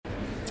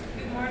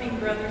morning,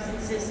 brothers and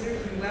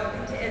sisters, and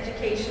welcome to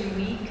Education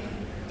Week.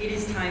 It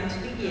is time to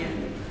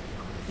begin.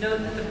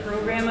 Note that the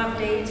program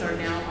updates are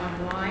now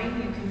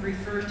online. You can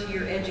refer to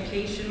your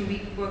Education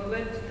Week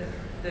booklet,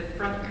 the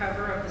front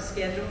cover of the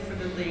schedule for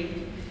the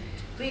link.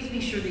 Please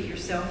be sure that your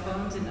cell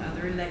phones and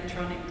other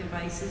electronic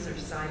devices are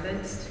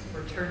silenced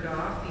or turned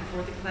off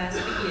before the class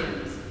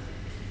begins.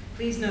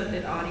 Please note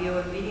that audio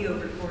and video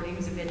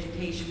recordings of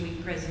Education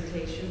Week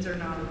presentations are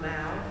not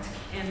allowed,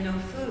 and no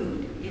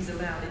food is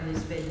allowed in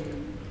this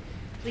venue.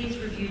 Please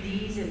review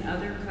these and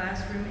other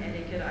classroom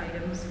etiquette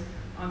items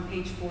on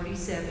page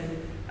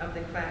 47 of the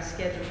class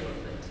schedule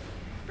booklet.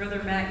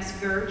 Brother Max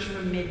Gertsch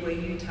from Midway,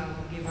 Utah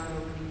will give our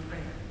opening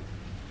prayer.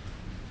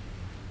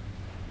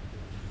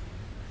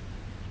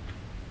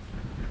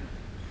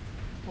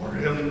 Our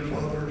Heavenly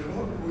Father,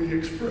 we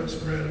express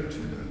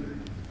gratitude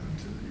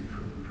unto Thee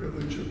for the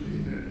privilege of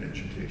being in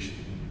education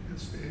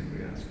this day, and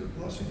we ask a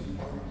blessing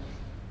upon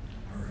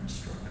our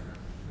instructor,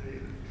 that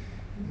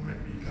He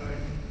might be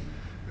guiding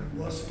and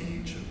bless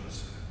each of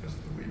us as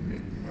we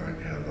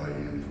might have Thy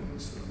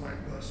influence that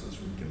might bless us.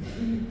 We can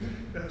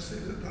ask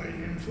that Thy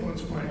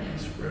influence might be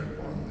spread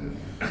upon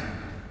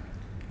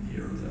the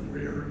earth, and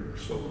we are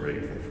so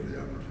grateful for the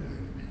opportunity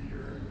to be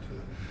here and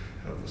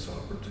to have this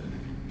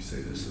opportunity. We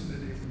say this in the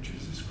name of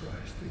Jesus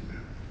Christ.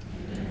 Amen.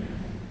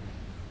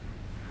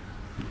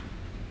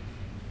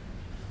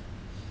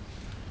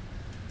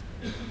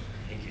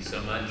 Thank you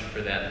so much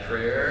for that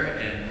prayer,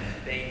 and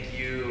thank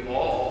you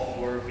all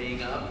for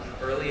being up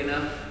early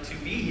enough to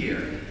be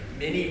here.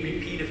 Many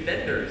repeat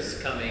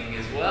offenders coming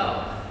as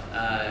well.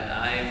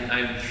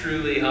 I'm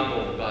truly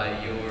humbled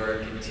by your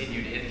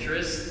continued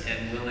interest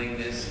and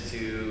willingness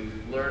to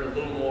learn a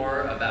little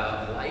more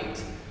about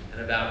light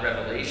and about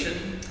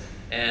Revelation.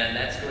 And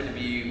that's going to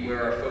be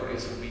where our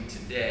focus will be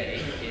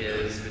today,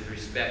 is with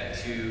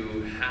respect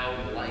to how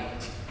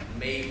light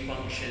may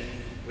function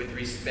with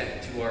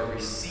respect to our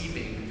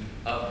receiving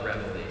of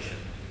revelation.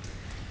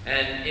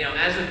 And,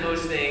 as with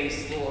most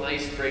things, a little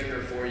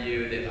icebreaker for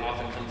you that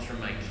often comes from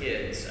my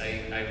kids.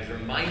 I was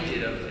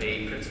reminded of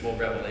a principle of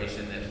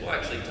revelation that we'll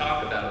actually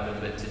talk about a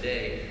little bit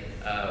today.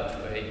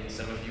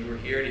 Some of you were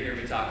here to hear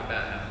me talk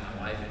about how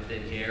my wife had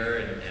been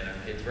here and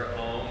our kids were at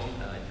home,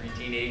 3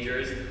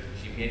 teenagers.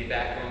 She made it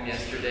back home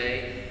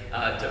yesterday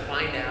to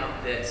find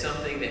out that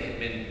something that had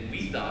been,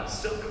 we thought,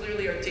 so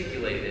clearly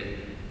articulated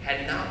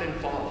had not been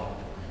followed.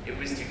 It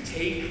was to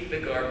take the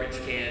garbage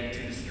can to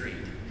the street.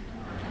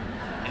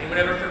 Anyone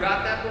ever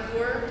forgot that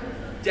before?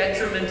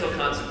 Detrimental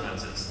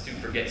consequences to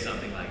forget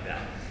something like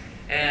that.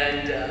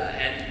 And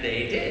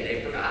they did.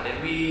 They forgot.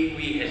 And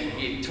we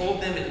had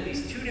told them in at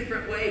least 2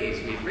 different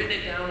ways. We had written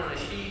it down on a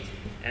sheet,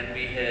 and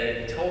we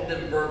had told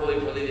them verbally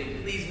before they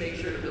did, please make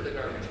sure to put the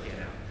garbage can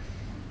out.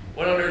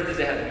 What on earth does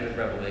that have to do with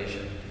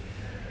Revelation?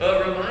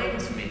 Well, it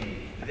reminds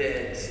me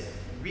that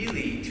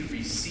really to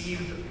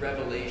receive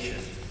revelation,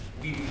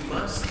 we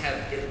must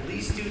have at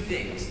least 2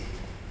 things: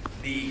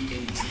 the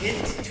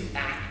intent to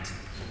act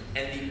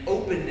and the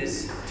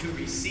openness to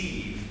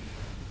receive,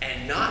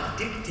 and not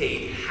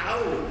dictate how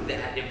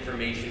that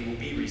information will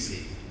be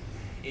received.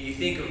 And you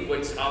think of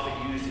what's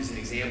often used as an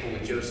example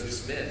with Joseph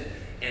Smith,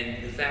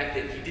 and the fact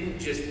that he didn't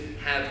just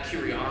have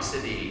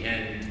curiosity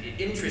and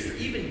interest, or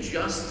even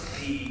just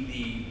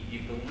the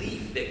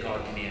belief that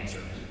God can answer.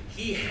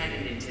 He had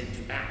an intent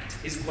to act.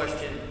 His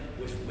question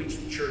was,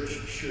 which church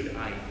should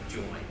I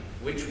join?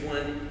 Which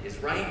one is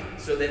right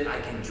so that I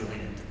can join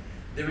it?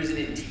 There was an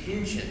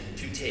intention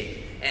to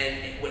take,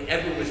 and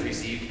whatever was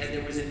received, and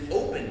there was an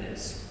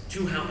openness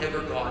to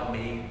however God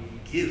may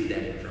give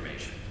that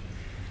information.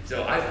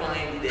 So I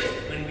find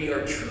that when we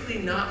are truly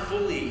not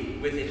fully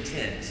with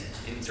intent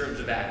in terms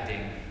of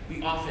acting,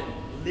 we often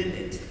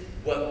limit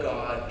what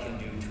God can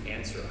do to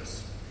answer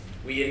us.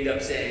 We end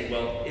up saying,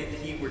 well,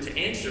 if He were to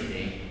answer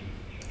me,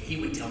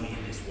 He would tell me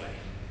in this way.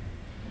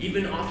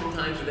 Even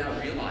oftentimes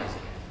without realizing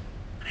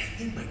it. And I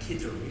think my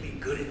kids are really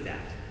good at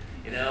that.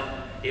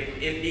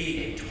 If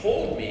He had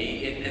told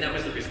me, and that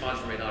was the response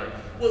from my daughter,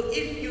 well,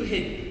 if you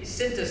had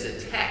sent us a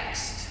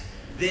text,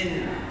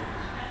 then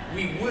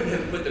we would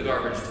have put the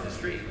garbage to the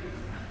street.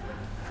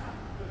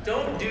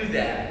 Don't do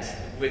that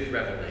with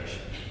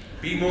revelation.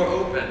 Be more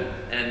open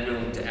and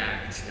willing to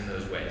act in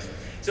those ways.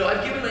 So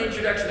I've given my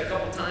introduction a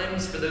couple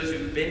times for those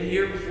who've been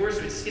here before,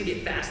 so it's going to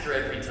get faster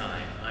every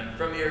time. I'm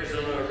from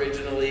Arizona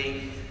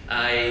originally.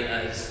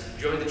 I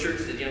joined the church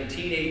as a young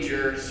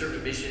teenager, served a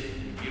mission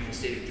in the beautiful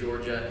state of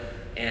Georgia,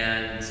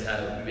 and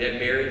I'm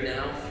married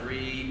now,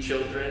 3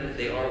 children.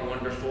 They are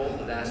wonderful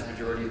the vast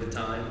majority of the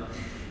time.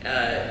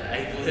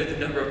 I've lived a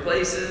number of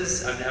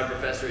places. I'm now a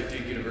professor at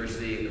Duke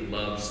University and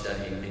love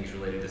studying things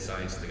related to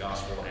science, the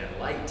gospel, and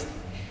light.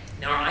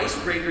 Now, our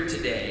icebreaker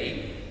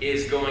today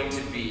is going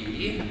to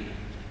be,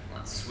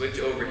 let's switch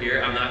over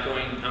here.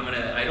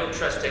 I don't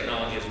trust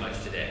technology as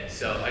much today,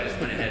 so I just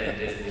went ahead and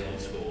did it the old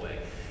school way.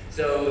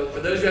 So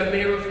for those who haven't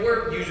been here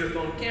before, use your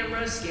phone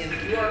camera, scan the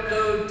QR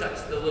code,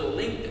 touch the little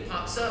link that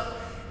pops up,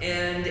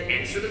 and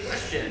answer the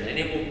question. And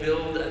it will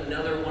build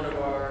another one of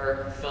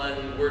our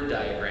fun word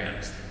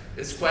diagrams.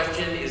 This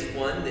question is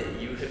one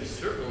that you have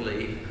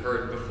certainly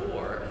heard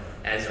before,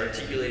 as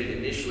articulated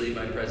initially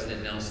by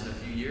President Nelson a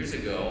few years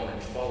ago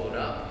and followed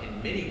up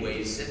in many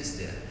ways since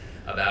then,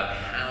 about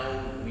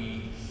how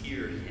we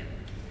hear him,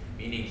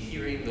 meaning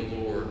hearing the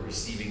Lord,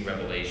 receiving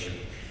revelation.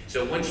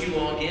 So once you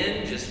log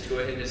in, just go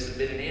ahead and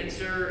submit an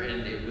answer,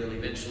 and it will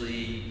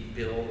eventually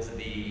build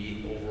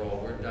the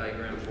overall word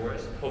diagram for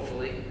us,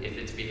 hopefully, if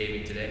it's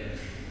behaving today.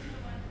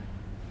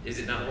 Is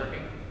it not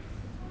working?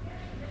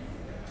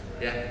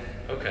 Yeah?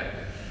 Okay.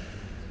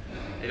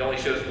 It only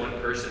shows one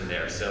person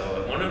there,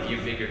 so one of you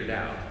figured it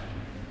out.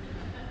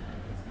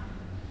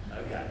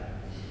 Okay.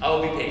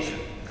 I'll be patient.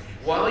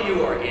 While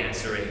you are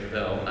answering,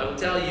 though, I will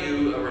tell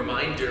you a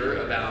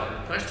reminder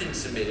about questions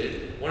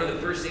submitted. One of the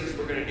first things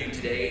we're going to do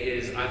today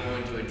is I'm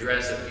going to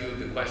address a few of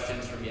the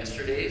questions from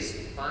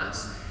yesterday's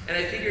class. And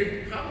I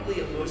figured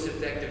probably a most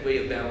effective way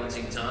of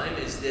balancing time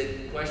is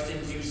that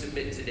questions you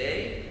submit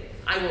today,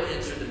 I will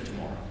answer them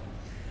tomorrow.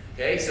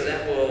 Okay, so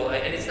that will,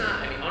 and it's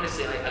not, I mean,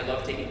 honestly, I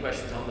love taking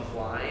questions on the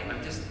fly.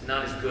 I'm just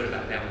not as good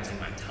about balancing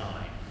my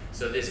time.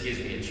 So this gives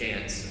me a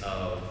chance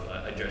of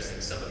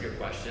addressing some of your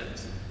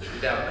questions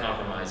without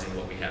compromising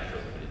what we have for a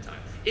limited time.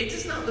 It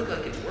does not look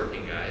like it's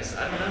working, guys.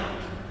 I don't know.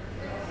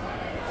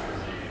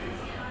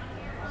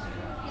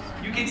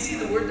 You can see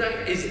the word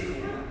diagram. Is it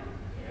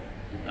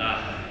cool?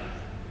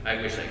 I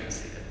wish I could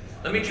see it.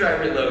 Let me try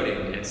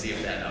reloading and see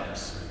if that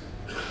helps.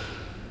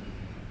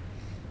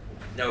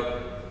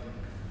 Nope.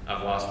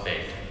 I've lost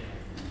faith.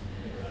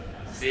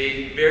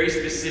 See, very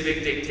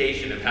specific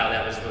dictation of how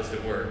that was supposed to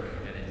work,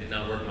 and it did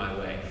not work my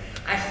way.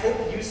 I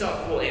hope you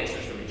saw cool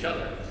answers from each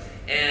other.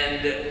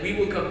 And we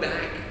will come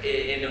back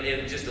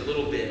in just a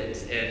little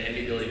bit, and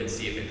maybe you'll even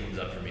see if it comes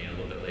up for me a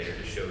little bit later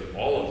to show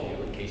all of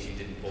you, in case you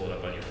didn't pull it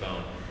up on your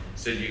phone,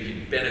 so you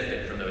can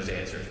benefit from those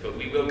answers. But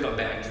we will come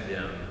back to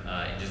them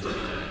in just a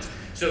few minutes.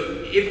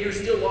 So if you're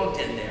still logged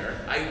in there,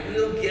 I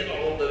will get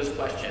all of those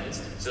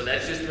questions. So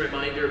that's just a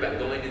reminder about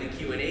going to the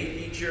Q&A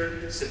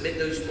feature, submit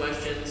those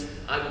questions.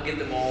 I will get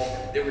them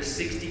all. There were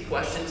 60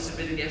 questions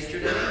submitted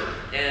yesterday,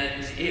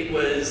 and it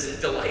was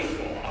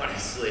delightful,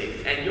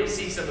 honestly. And you'll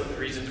see some of the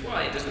reasons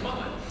why in just a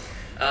moment.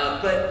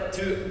 But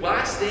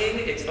last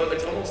thing, it's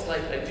almost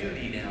like a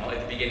duty now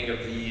at the beginning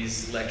of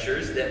these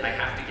lectures that I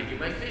have to give you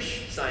my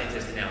fish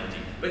scientist analogy.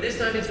 But this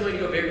time it's going to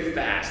go very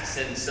fast,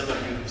 since some of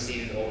you have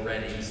seen it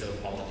already, so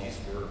apologies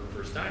for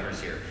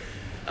first-timers here.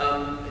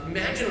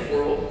 Imagine a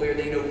world where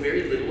they know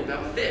very little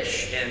about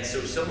fish, and so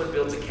someone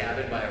builds a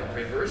cabin by a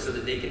river so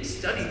that they can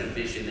study the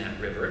fish in that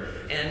river,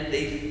 and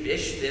they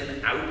fish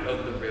them out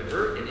of the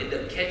river and end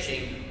up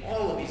catching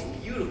all of these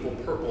beautiful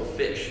purple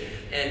fish.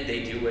 And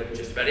they do what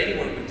just about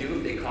anyone would do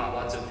if they caught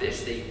lots of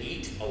fish. They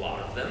eat a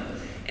lot of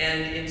them.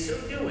 And in so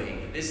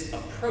doing, this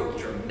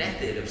approach or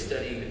method of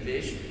studying the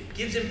fish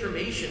gives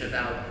information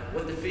about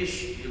what the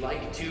fish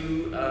like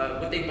to,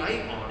 what they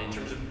bite on in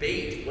terms of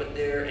bait, what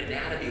their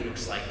anatomy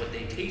looks like, what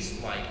they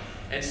taste like.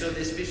 And so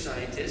this fish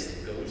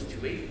scientist goes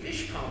to a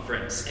fish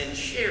conference and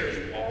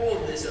shares all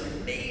of this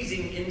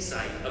amazing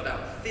insight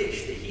about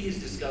fish that he has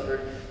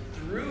discovered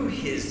through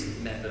his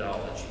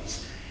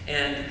methodologies.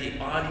 And the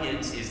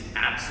audience is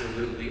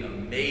absolutely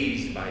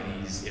amazed by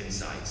these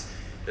insights.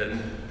 The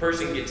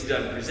person gets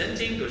done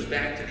presenting, goes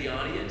back to the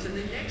audience, and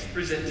the next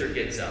presenter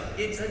gets up.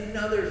 It's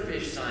another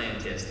fish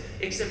scientist,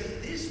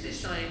 except this fish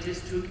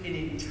scientist took an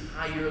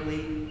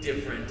entirely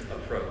different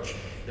approach.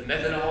 The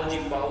methodology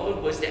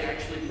followed was to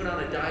actually put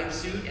on a dive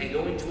suit and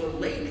go into a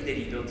lake that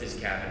he built his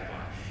cabin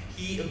by.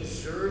 He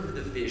observed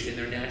the fish in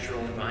their natural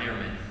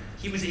environment.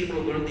 He was able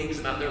to learn things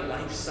about their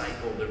life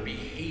cycle, their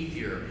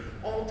behavior,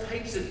 all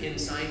types of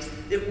insights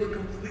that were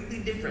completely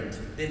different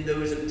than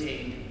those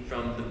obtained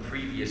from the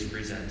previous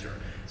presenter.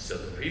 So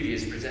the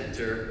previous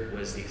presenter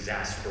was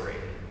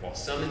exasperated. While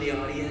some in the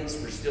audience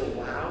were still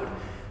loud,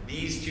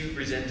 these two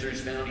presenters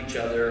found each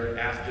other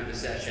after the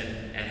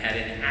session and had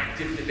an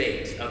active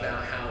debate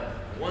about how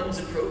one's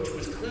approach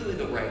was clearly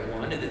the right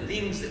one, and the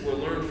things that were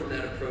learned from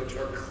that approach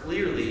are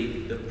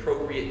clearly the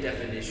appropriate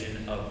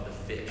definition of the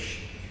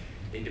fish.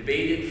 They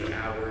debated for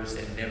hours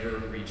and never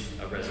reached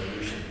a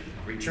resolution,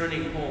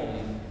 returning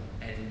home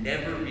and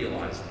never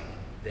realizing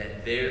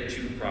that their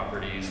two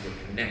properties were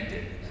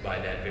connected by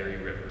that very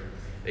river.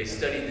 They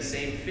studied the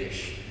same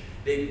fish.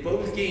 They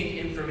both gained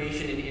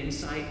information and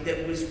insight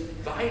that was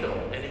vital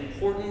and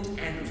important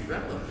and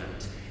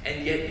relevant.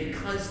 And yet,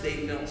 because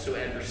they felt so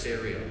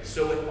adversarial,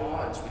 so at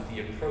odds with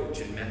the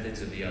approach and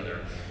methods of the other,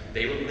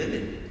 they were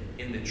limited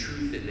in the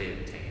truth that they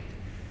obtained.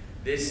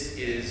 This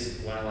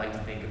is what I like to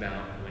think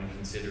about when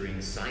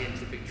considering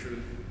scientific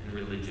truth and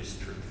religious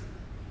truth.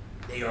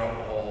 They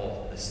are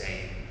all the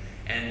same.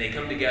 And they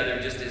come together,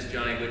 just as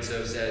Johnny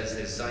Whitsoe says,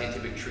 as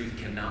scientific truth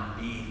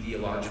cannot be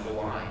theological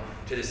lie.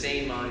 To the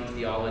same mind,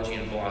 theology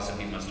and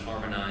philosophy must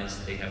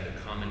harmonize. They have the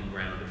common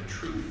ground of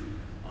truth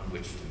on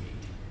which to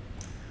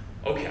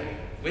meet. Okay,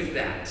 with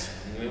that,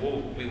 we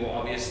will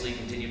obviously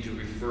continue to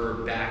refer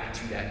back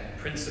to that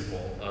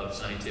principle of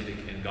scientific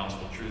and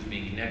gospel truth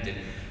being connected.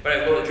 But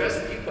I will address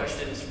a few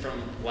questions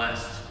from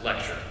last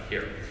lecture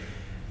here.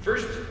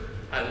 First,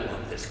 I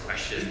love this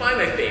question. It's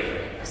probably my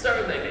favorite. I'll start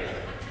with my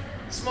favorite.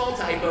 Small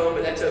typo,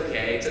 but that's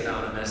okay. It's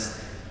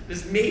anonymous.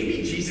 Does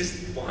maybe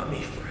Jesus want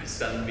me for a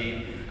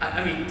sunbeam?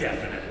 I mean,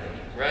 definitely,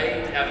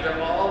 right? After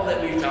all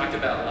that we've talked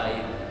about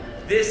light,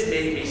 this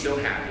made me so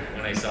happy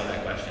when I saw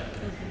that question.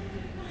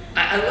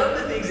 I love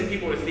the things that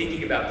people are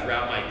thinking about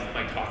throughout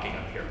my talking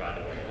up here, by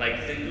the way.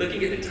 Like,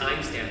 looking at the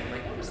timestamp, I'm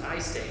like, what was I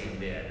saying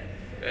then?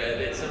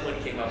 That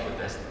someone came up with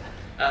this.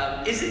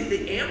 Is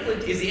the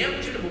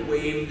amplitude of a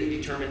wave that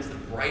determines the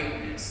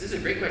brightness? This is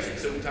a great question.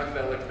 So we talked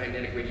about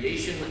electromagnetic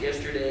radiation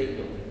yesterday.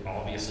 We'll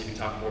obviously be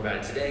talking more about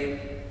it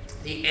today.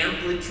 The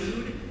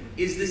amplitude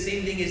is the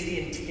same thing as the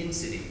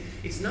intensity.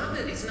 It's not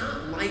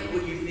like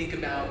what you think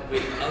about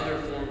with other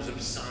forms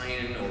of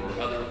sine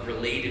or other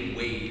related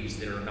waves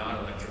that are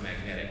not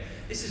electromagnetic.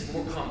 This is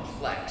more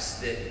complex,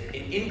 that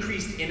an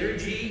increased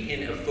energy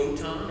in a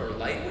photon or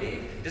light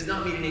wave does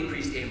not mean an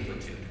increased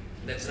amplitude.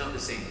 That's not the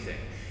same thing.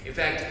 In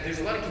fact, there's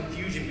a lot of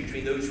confusion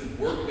between those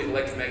who work with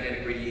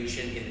electromagnetic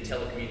radiation in the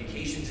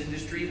telecommunications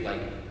industry,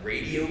 like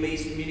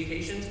radio-based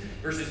communications,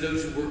 versus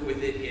those who work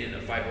with it in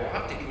a fiber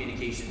optic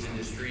communications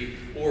industry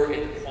or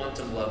at the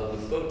quantum level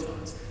with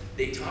photons.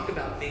 They talk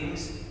about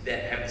things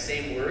that have the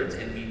same words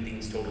and mean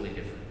things totally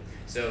different.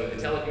 So the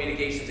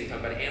telecommunications, they talk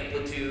about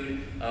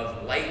amplitude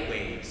of light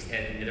waves,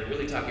 and they're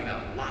really talking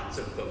about lots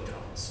of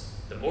photons.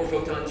 The more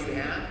photons you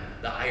have,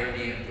 the higher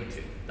the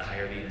amplitude. The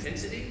higher the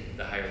intensity,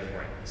 the higher the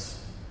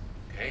brightness.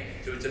 Okay?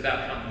 So it's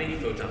about how many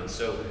photons.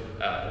 So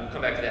we'll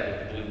come back to that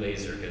with the blue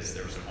laser, because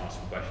there were some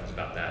awesome questions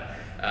about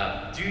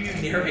that. Do you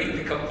narrate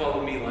the Come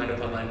Follow Me line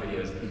upon line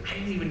videos? I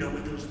didn't even know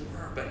what those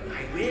were, but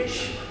I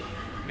wish.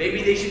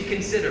 Maybe they should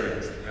consider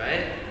it,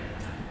 right?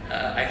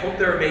 I hope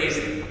they're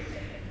amazing.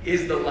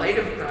 Is the light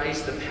of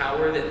Christ the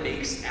power that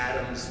makes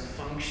atoms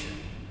function?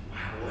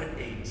 Wow, what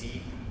a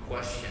deep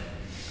question.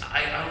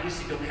 I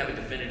obviously don't have a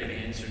definitive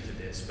answer to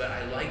this, but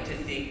I like to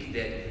think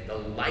that the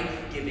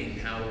life-giving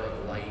power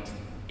of light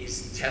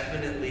is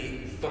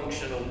definitely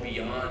functional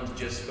beyond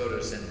just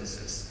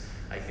photosynthesis.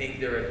 I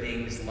think there are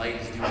things light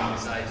is doing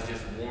besides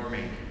just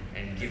warming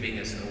and giving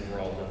us an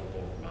overall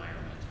livable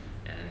environment.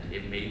 And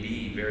it may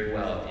be very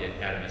well at the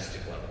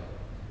atomistic level.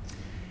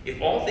 If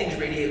all things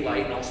radiate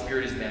light and all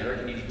spirit is matter,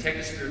 can you detect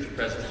a spiritual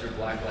presence through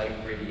black light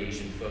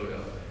radiation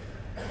photo?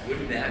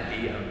 Wouldn't that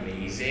be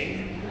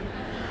amazing?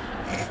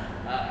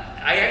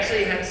 I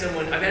actually had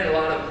I've had a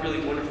lot of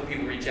really wonderful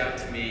people reach out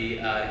to me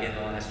in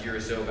the last year or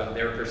so about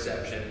their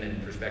perception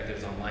and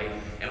perspectives on light.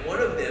 And one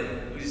of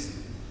them was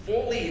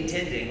fully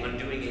intending on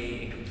doing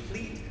a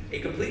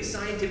complete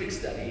scientific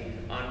study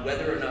on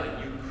whether or not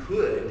you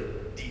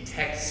could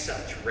detect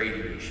such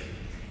radiation.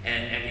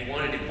 And he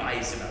wanted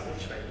advice about what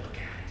should I look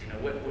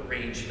at, what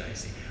range should I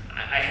see?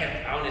 I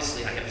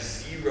have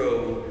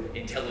zero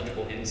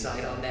intelligible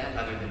insight on that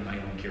other than my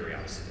own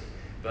curiosity.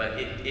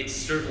 But it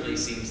certainly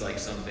seems like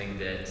something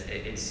that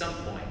at some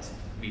point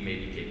we may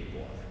be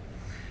capable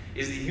of.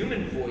 Is the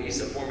human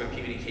voice a form of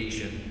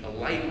communication, a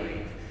light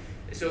wave?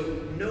 So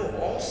no,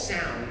 all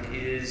sound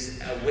is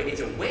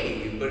it's a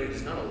wave, but it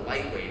is not a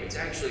light wave. It's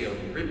actually a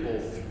ripple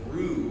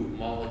through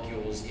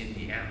molecules in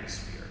the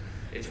atmosphere.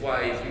 It's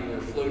why if you were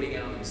floating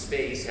out in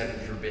space, heaven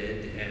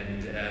forbid,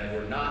 and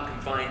were not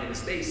confined in a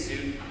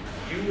spacesuit,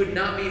 you would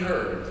not be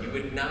heard. You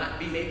would not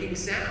be making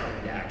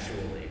sound,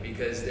 actually,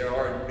 because there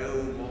are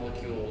no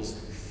molecules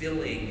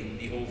filling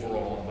the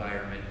overall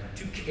environment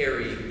to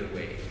carry the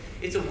wave.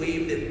 It's a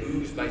wave that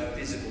moves by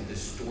physical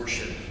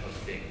distortion of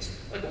things,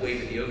 like a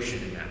wave in the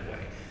ocean in that way.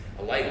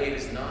 A light wave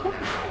is not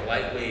that. A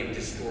light wave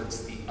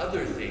distorts the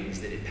other things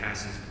that it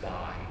passes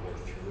by or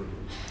through.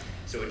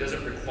 So it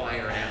doesn't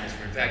require an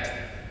atmosphere. In fact,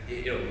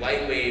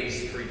 light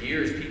waves, for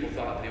years, people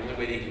thought the only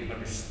way they could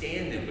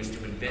understand them was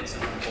to invent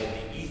something called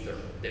the ether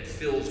that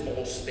fills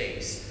all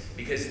space,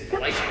 because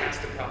light has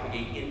to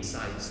propagate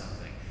inside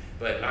something.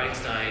 But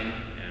Einstein,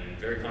 and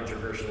very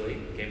controversially,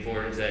 came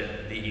forward and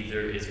said the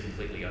ether is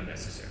completely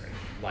unnecessary.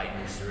 Light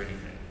moves through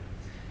anything.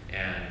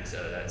 And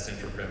that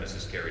central premise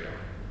is carried on.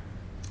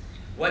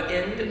 What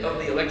end of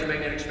the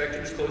electromagnetic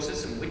spectrum is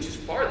closest, and which is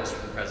farthest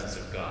from the presence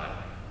of God?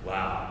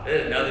 Wow,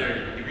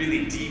 another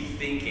really deep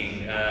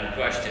thinking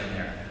question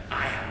there.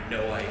 I have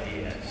no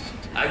idea.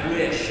 I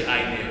wish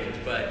I knew,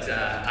 but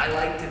I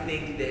like to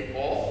think that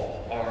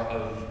all are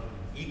of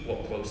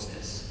equal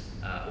closeness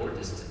or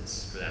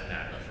distance, for that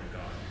matter, from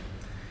God.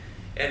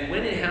 And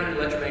when and how did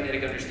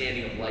electromagnetic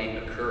understanding of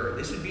light occur?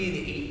 This would be in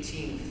the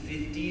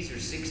 1850s or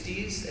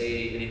 60s.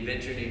 An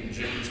inventor named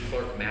James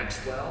Clerk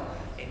Maxwell,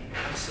 an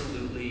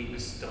absolutely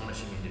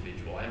astonishing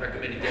individual. I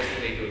recommended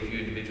yesterday to a few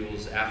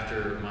individuals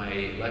after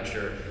my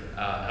lecture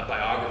a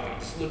biography.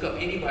 Just look up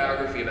any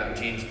biography about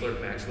James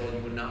Clerk Maxwell and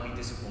you would not be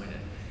disappointed.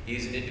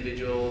 He's an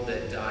individual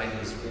that died in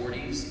his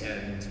 40s,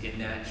 and in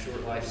that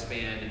short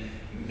lifespan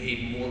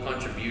made more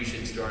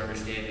contributions to our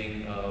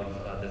understanding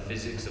of the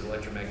physics of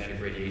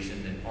electromagnetic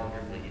radiation than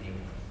arguably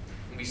anyone.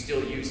 And we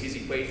still use his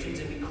equations,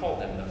 and we call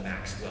them the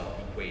Maxwell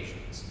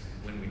equations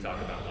when we talk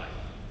about light.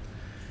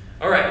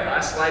 All right,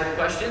 last slide of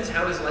questions.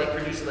 How does light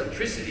produce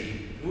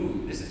electricity?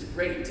 ooh, this is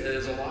great.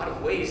 There's a lot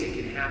of ways it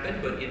can happen,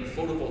 but in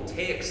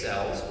photovoltaic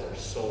cells or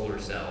solar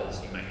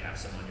cells, you might have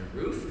some on your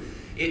roof,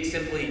 it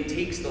simply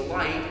takes the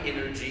light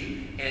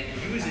energy and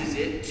uses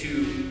it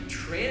to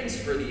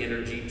transfer the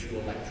energy to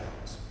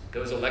electrons.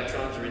 Those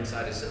electrons are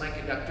inside a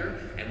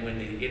semiconductor, and when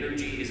the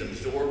energy is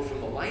absorbed from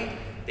the light,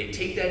 they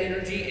take that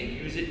energy and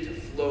use it to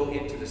flow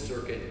into the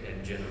circuit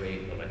and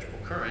generate electrical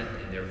current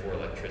and therefore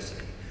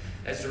electricity.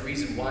 That's the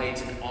reason why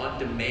it's an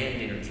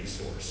on-demand energy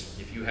source.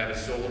 If you have a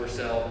solar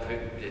cell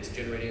that's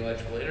generating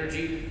electrical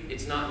energy,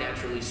 it's not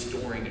naturally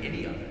storing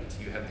any of it.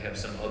 You have to have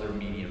some other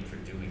medium for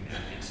doing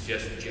that. It's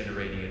just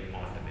generating it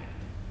on demand.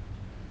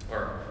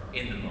 Or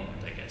in the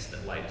moment, I guess,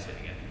 that light is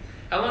hitting it.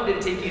 How long did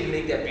it take you to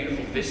make that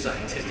beautiful fish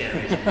scientist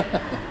animation?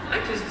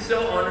 I'm just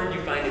so honored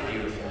you find it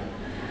beautiful.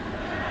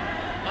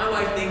 My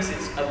wife thinks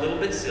it's a little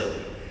bit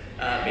silly,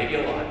 maybe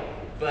a lot.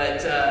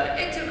 But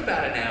it took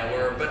about an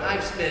hour, but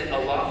I've spent a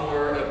lot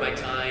more of my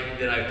time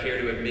than I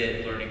care to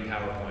admit learning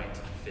PowerPoint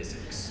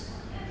physics.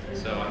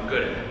 So I'm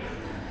good at it.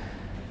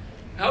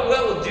 How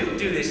well will Duke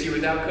do this year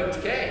without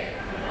Coach K?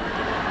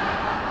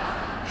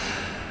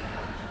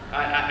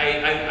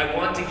 I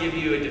want to give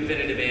you a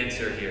definitive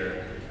answer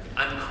here.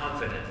 I'm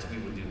confident we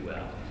will do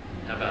well.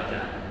 How about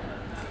that?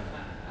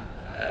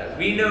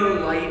 We know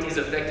light is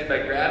affected by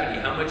gravity.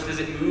 How much does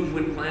it move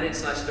when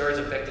planets/stars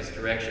affect its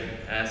direction?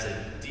 That's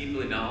a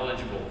deeply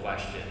knowledgeable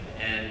question.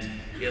 And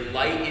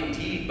light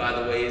indeed, by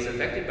the way, is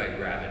affected by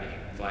gravity.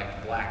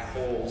 Like black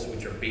holes,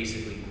 which are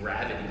basically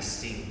gravity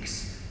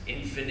sinks,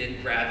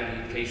 infinite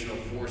gravitational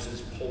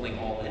forces pulling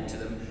all into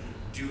them,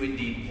 do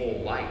indeed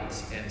pull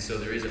light. And so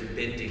there is a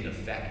bending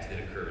effect that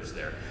occurs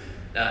there.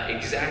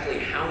 Exactly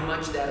how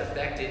much that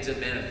effect ends up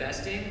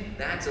manifesting,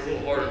 that's a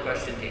little harder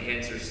question to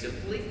answer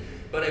simply.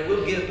 But I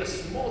will give a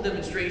small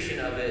demonstration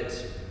of it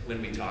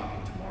when we talk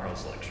in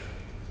tomorrow's lecture.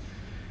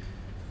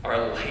 Are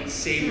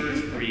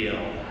lightsabers real?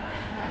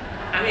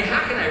 I mean,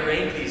 how can I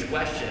rank these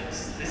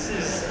questions?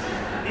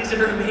 These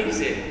are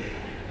amazing.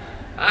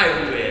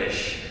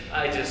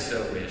 I just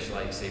so wish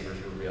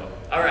lightsabers were real.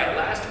 All right,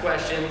 last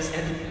questions,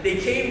 and they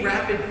came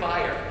rapid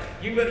fire.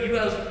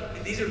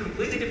 These are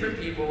completely different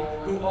people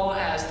who all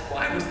asked,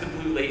 why was the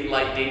blue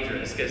light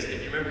dangerous? Because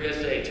if you remember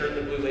yesterday, I turned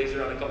the blue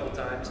laser on a couple of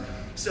times.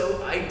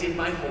 So I did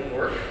my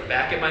homework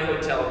back at my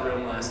hotel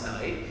room last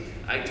night.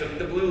 I took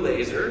the blue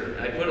laser,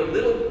 I put a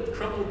little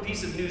crumpled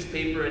piece of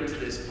newspaper into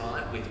this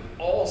pot with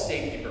all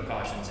safety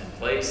precautions in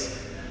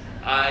place.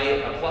 I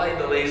applied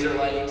the laser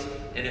light,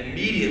 and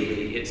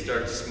immediately it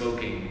starts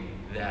smoking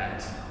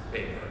that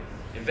paper.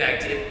 In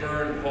fact, it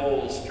burned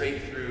holes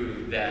straight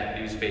through that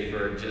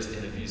newspaper just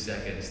in a few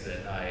seconds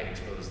that I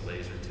exposed the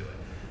laser to it.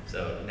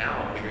 So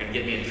now you're going to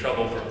get me in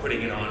trouble for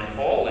putting it on at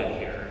all in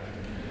here.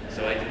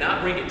 So I did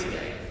not bring it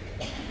today.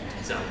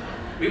 So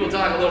we will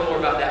talk a little more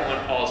about that one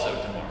also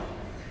tomorrow.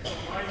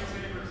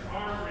 Lightsabers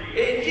are real.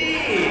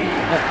 Indeed.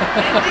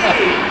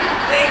 Indeed.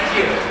 Thank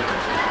you.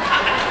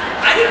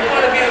 I didn't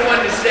want to be the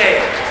one to say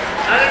it.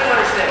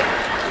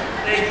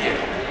 Thank you.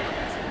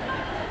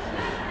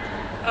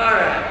 All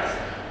right.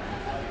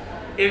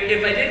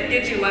 If I didn't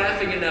get you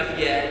laughing enough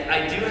yet,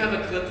 I do have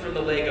a clip from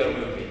the Lego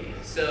movie.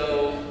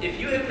 So if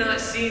you have not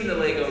seen the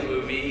Lego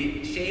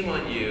movie, shame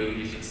on you.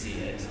 You should see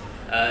it.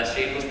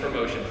 Shameless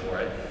promotion for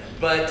it.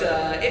 But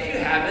if you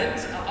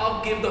haven't,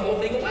 I'll give the whole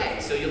thing away,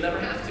 so you'll never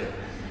have to.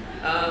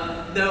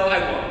 No,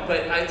 I won't.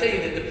 But I tell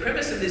you that the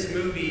premise of this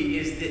movie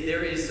is that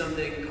there's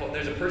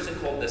a person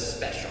called the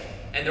Special.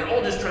 And they're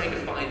all just trying to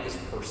find this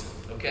person,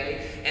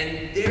 okay?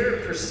 And their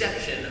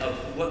perception of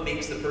what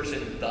makes the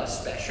person the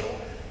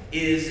Special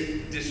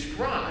is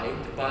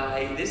described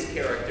by this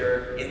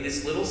character in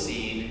this little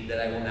scene that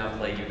I will now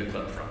play you the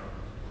clip from.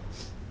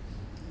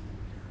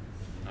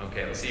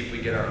 Okay, let's see if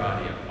we get our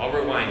audio. I'll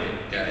rewind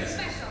it, guys.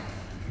 Special.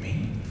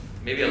 Me.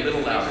 Maybe a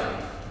little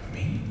louder.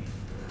 Me.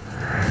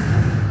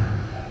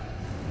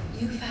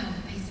 You found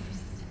the piece of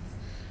resistance,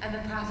 and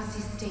the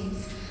prophecy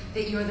states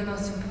that you're the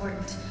most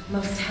important,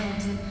 most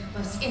talented,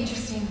 most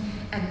interesting,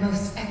 and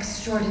most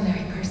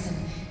extraordinary person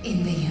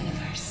in the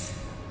universe.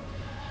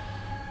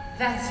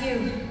 That's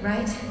you,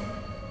 right?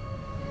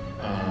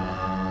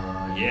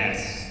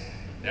 Yes,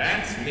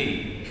 that's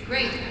me.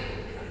 Great.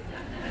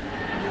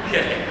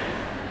 Okay.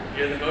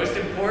 You're the most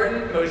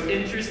important, most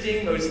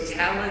interesting, most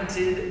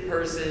talented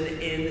person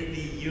in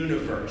the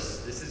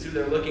universe. This is who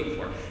they're looking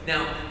for.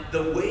 Now,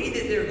 the way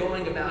that they're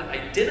going about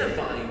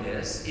identifying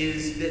this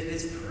is that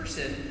this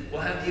person will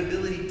have the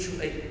ability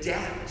to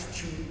adapt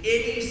to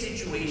any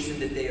situation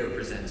that they are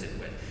presented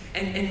with.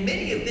 And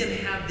many of them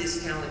have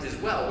this talent as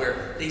well,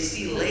 where they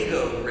see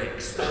Lego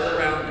bricks all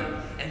around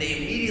them, and they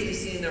immediately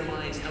see in their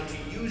minds how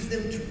to use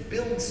them to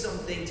build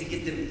something to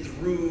get them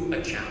through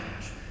a challenge.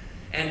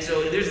 And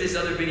so there's this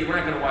other video, we're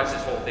not going to watch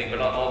this whole thing,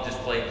 but I'll just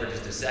play it for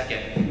just a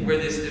second, where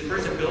this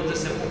person builds a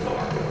simple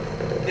car.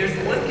 There's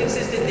one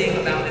consistent thing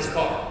about this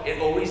car. It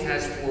always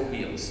has 4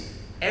 wheels.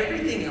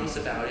 Everything else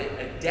about it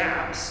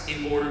adapts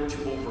in order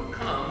to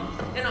overcome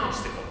an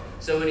obstacle.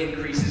 So it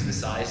increases the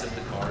size of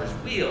the car's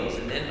wheels,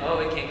 and then,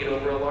 it can't get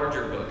over a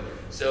larger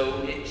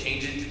So it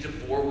changes to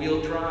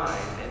four-wheel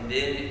drive, and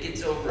then it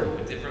gets over it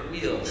with different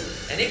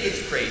wheels. And it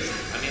gets crazy.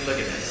 I mean, look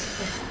at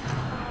this.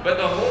 But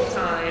the whole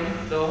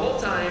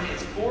time,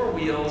 it's four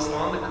wheels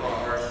on the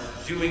car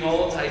doing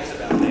all types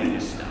of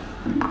outlandish stuff.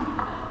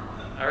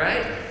 All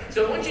right?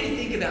 So I want you to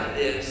think about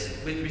this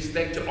with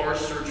respect to our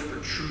search for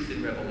truth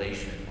and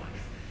revelation in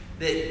life.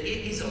 That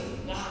it is a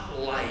lot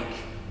like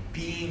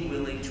being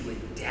willing to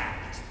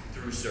adapt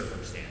through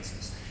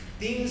circumstances.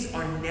 Things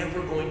are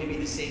never going to be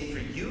the same for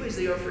you as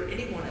they are for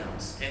anyone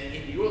else. And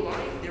in your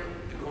life, they're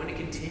going to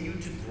continue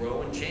to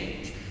grow and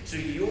change. So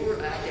your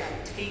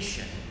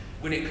adaptation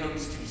when it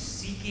comes to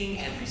seeking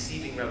and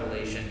receiving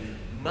revelation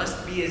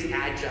must be as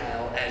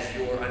agile as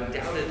your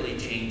undoubtedly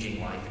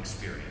changing life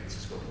experience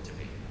is going to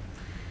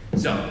be.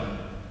 So,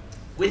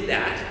 with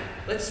that,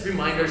 let's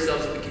remind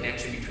ourselves of the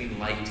connection between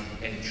light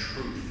and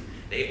truth.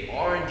 They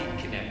are indeed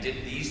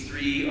connected. These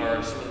three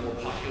are some of the more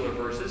popular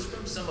verses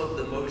from some of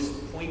the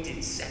most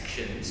pointed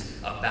sections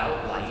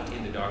about light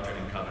in the Doctrine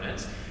and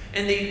Covenants.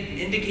 And they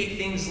indicate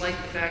things like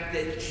the fact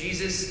that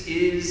Jesus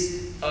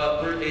is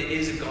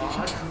a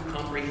God who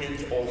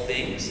comprehends all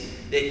things,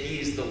 that he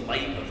is the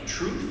light of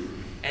truth,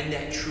 and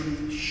that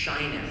truth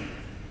shineth.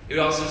 We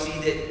also see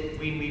that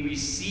when we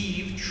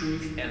receive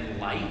truth and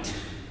light,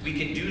 we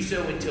can do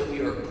so until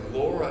we are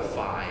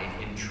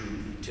glorified in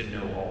truth to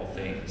know all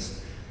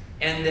things.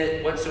 And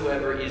that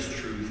whatsoever is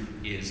truth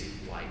is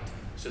light.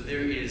 So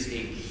there is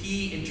a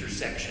key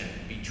intersection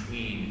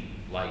between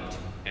light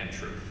and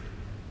truth.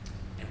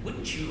 And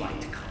wouldn't you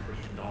like to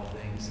comprehend all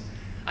things?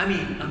 I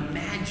mean,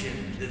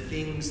 imagine the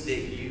things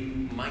that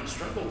you might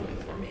struggle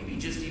with, or maybe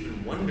just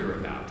even wonder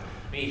about.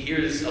 I mean,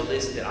 here's a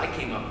list that I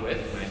came up with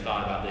when I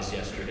thought about this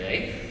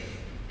yesterday.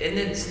 And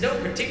it's no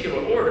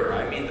particular order.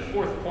 I mean, the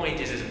fourth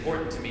point is as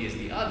important to me as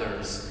the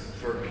others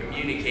for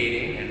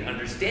communicating and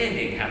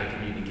understanding how to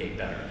communicate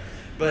better.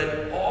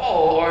 But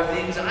all are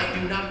things I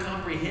do not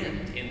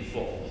comprehend in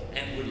full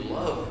and would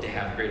love to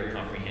have greater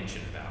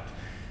comprehension about.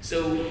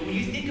 So when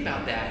you think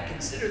about that,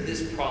 consider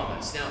this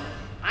promise. Now,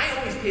 I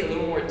always pay a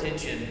little more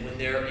attention when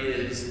there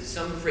is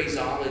some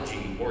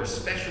phraseology or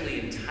especially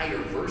entire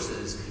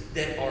verses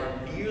that are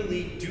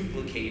nearly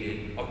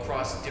duplicated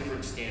across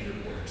different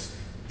standard works.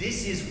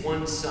 This is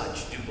one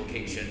such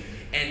duplication,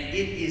 and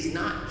it is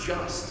not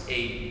just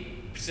a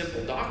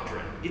simple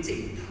doctrine, it's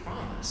a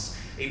promise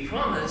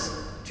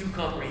to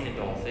comprehend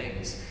all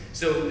things.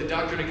 So the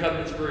Doctrine and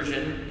Covenants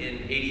version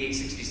in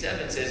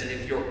 8867 says, "And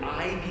if your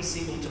eye be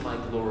single to my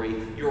glory,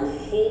 your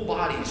whole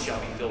bodies shall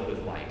be filled with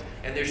light,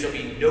 and there shall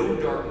be no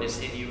darkness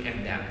in you,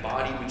 and that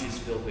body which is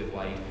filled with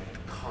light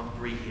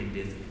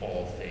comprehendeth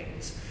all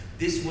things."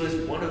 This was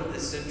one of the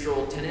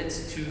central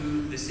tenets to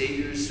the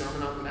Savior's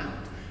Sermon on the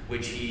Mount,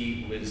 which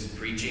he was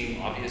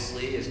preaching,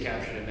 obviously, as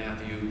captured in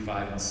Matthew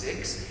 5 and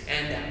 6,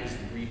 and that was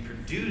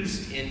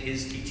reproduced in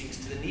his teachings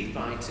to the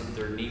Nephites in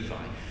 3rd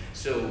Nephi.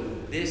 So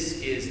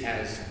this is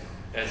as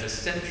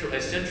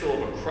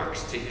central of a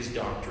crux to his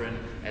doctrine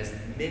as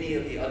many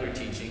of the other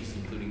teachings,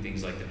 including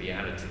things like the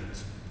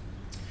Beatitudes.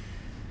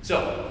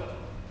 So,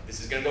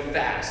 this is going to go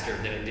faster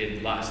than it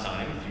did last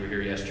time, if you were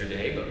here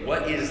yesterday, but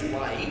what is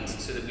light,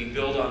 so that we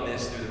build on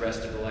this through the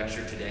rest of the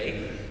lecture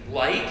today?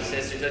 Light,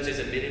 such as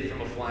emitted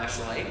from a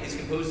flashlight, is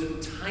composed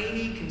of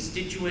tiny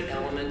constituent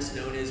elements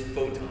known as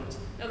photons.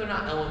 Now, they're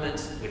not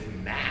elements with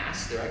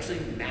mass, they're actually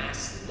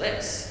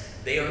massless.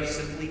 They are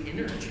simply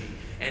energy.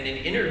 And an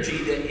energy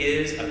that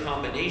is a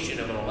combination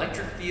of an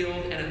electric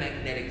field and a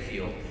magnetic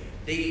field.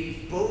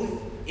 They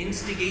both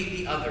instigate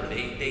the other.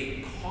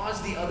 They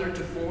cause the other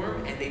to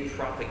form, and they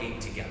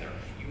propagate together.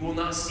 You will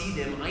not see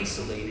them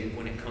isolated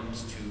when it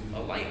comes to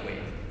a light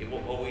wave. It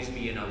will always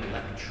be an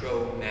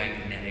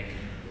electromagnetic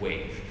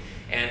wave.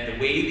 And the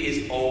wave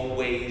is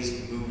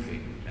always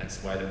moving.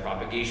 That's why the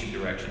propagation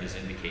direction is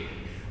indicated.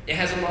 It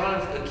has a lot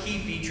of key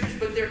features,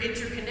 but they're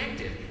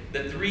interconnected.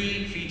 The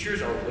three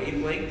features are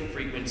wavelength,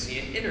 frequency,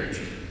 and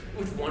energy.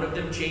 If one of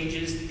them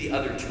changes, the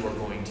other two are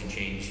going to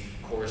change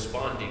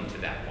corresponding to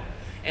that one.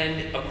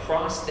 And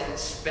across that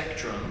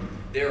spectrum,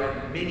 there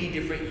are many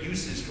different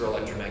uses for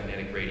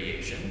electromagnetic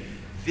radiation,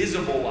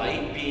 visible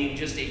light being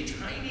just a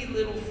tiny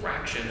little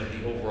fraction of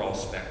the overall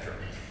spectrum.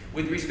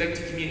 With respect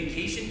to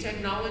communication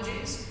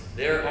technologies,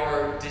 there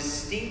are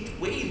distinct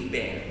wave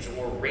bands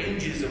or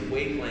ranges of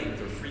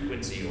wavelength or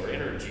frequency or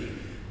energy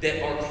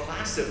that are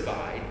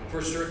classified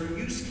for certain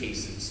use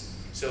cases.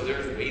 So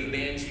there's wave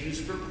bands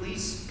used for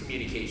police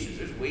communications,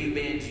 there's wave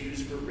bands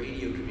used for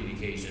radio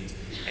communications,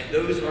 and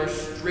those are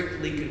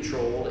strictly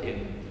controlled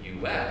in the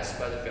US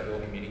by the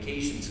Federal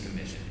Communications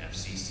Commission,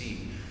 FCC,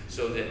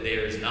 so that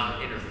there is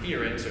not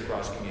interference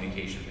across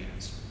communication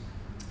bands.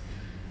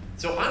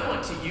 So I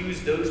want to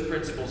use those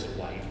principles of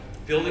light,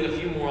 building a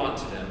few more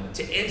onto them,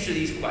 to answer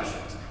these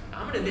questions.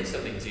 I'm going to admit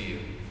something to you.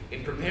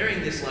 In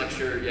preparing this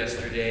lecture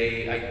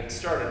yesterday, I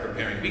started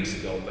preparing weeks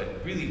ago,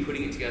 but really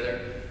putting it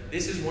together,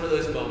 this is one of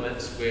those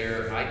moments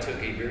where I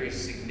took a very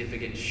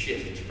significant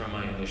shift from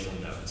my initial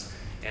notes.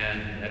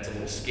 And that's a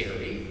little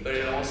scary, but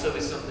it also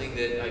is something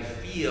that I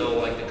feel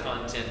like the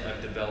content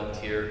I've developed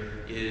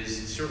here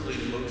is certainly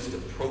most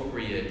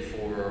appropriate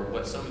for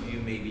what some of you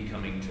may be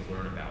coming to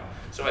learn about.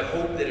 So I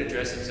hope that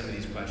addressing some of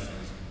these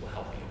questions will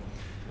help you.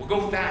 We'll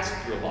go fast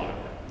through a lot of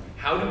them.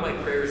 How do my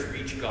prayers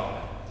reach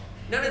God?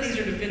 None of these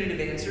are definitive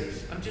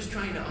answers. I'm just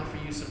trying to offer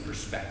you some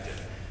perspective.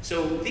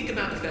 So think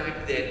about the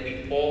fact that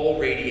we all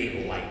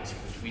radiate light,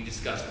 which we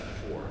discussed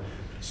before.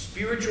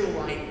 Spiritual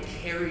light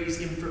carries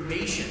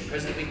information.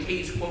 President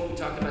McKay's quote we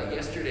talked about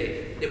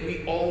yesterday, that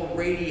we all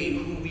radiate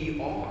who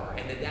we are,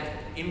 and that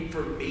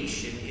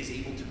information is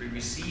able to be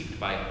received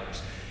by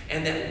others.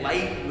 And that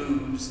light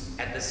moves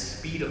at the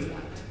speed of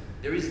light.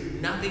 There is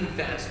nothing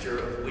faster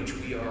of which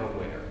we are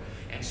aware.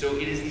 And so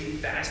it is the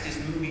fastest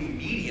moving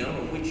medium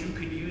of which you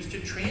could use to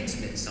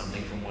transmit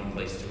something from one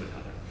place to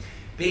another.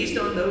 Based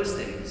on those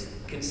things,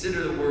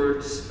 consider the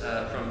words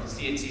from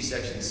C&C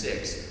section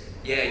 6.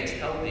 Yea, I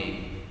tell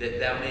thee, that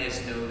thou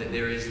mayest know that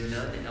there is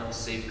none else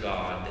save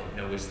God that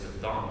knowest the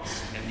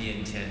thoughts and the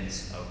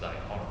intents of thy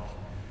heart.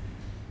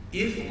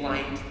 If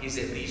light is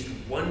at least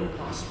one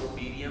possible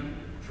medium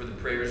for the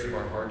prayers of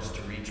our hearts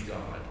to reach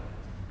God,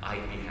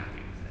 I'd be happy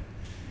with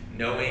it,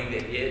 knowing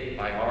that it,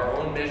 by our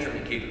own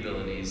measurement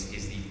capabilities,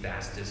 is the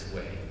fastest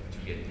way to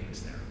get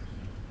things there.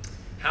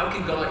 How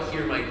can God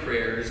hear my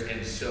prayers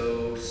and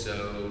so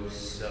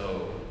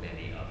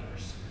many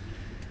others?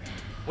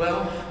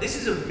 Well, this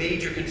is a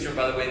major concern,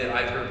 by the way, that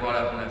I've heard brought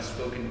up when I've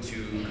spoken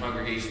to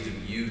congregations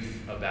of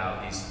youth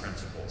about these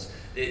principles.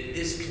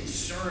 This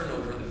concern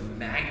over the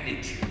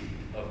magnitude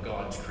of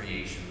God's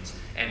creations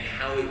and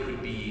how it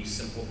could be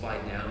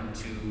simplified down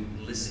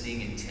to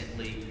listening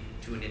intently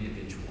to an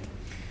individual.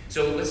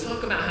 So let's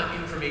talk about how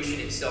information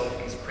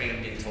itself is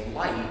crammed into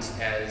light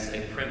as a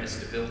premise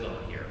to build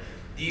on here.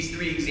 These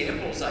three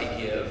examples I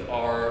give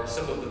are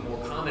some of the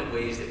more common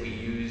ways that we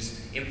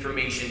use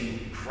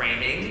information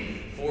cramming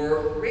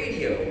for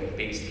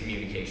radio-based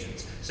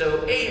communications.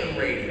 So AM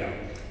radio,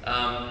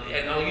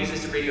 and I'll use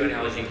this radio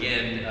analogy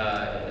again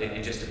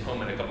in just a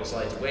moment, a couple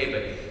slides away,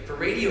 but for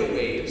radio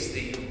waves,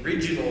 the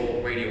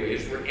original radio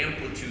waves were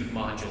amplitude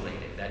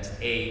modulated. That's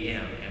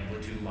AM,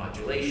 amplitude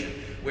modulation,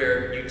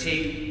 where you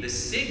take the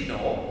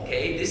signal,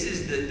 okay, this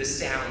is the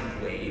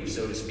sound wave,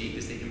 so to speak,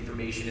 this is the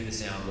information in the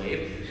sound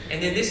wave,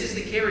 and then this is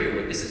the carrier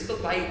wave, this is the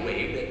light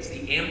wave, that's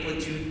the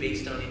amplitude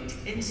based on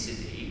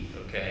intensity,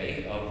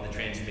 okay, of the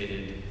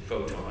transmitted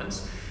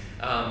photons.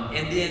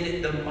 And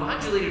then the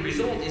modulated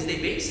result is they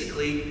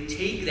basically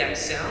take that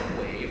sound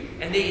wave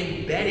and they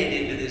embed it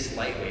into this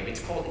light wave. It's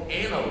called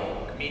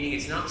analog, meaning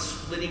it's not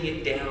splitting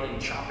it down,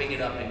 chopping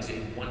it up into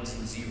ones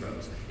and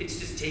zeros. It's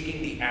just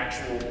taking the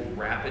actual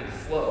rapid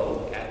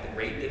flow at the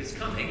rate that it's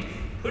coming,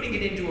 putting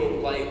it into a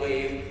light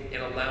wave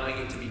and allowing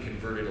it to be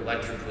converted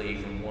electrically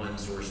from one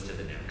source to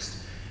the next.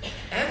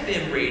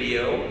 FM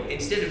radio,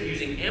 instead of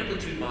using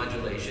amplitude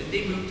modulation,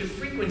 they moved to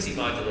frequency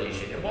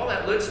modulation. And while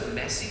that looks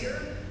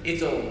messier,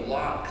 it's a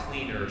lot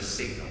cleaner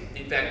signal.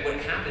 In fact, what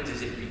happens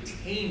is it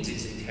retains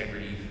its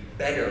integrity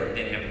better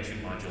than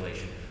amplitude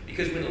modulation.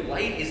 Because when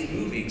light is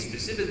moving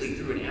specifically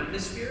through an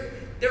atmosphere,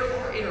 there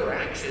are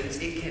interactions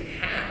it can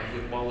have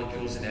with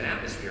molecules in that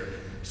atmosphere.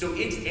 So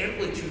its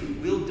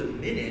amplitude will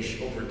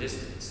diminish over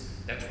distance.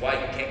 That's why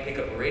you can't pick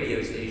up a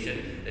radio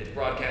station that's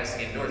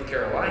broadcasting in North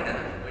Carolina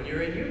when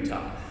you're in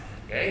Utah.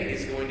 Okay?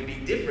 It's going to be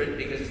different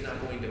because it's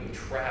not going to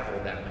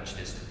travel that much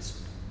distance.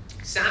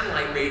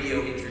 Satellite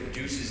radio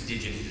introduces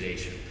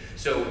digitization.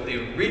 So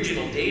the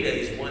original data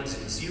is ones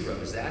and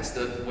zeros. That's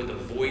with a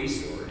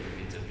voice, or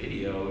if it's a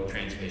video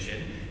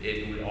transmission,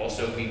 it would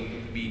also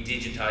be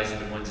digitized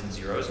into ones and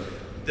zeros.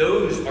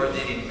 Those are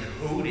then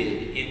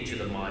encoded into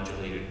the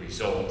modulated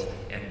result,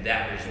 and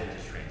that result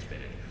is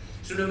transmitted.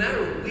 So no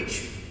matter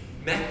which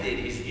method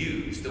is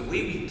used, the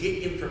way we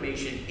get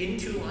information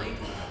into light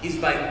is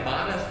by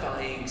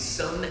modifying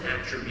some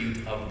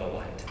attribute of the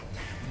light.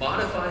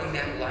 Modifying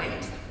that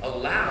light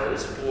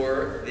allows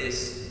for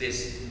this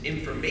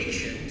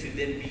information to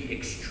then be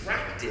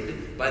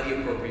extracted by the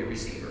appropriate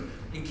receiver.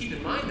 And keep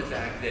in mind the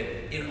fact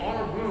that in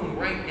our room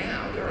right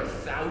now, there are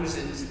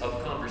thousands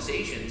of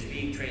conversations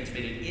being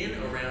transmitted in,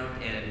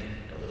 around, and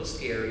a little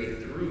scary,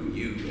 through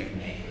you and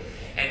me.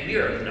 And we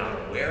are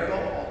not aware at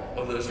all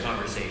of those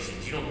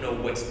conversations. You don't know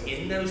what's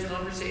in those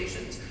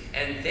conversations.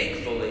 And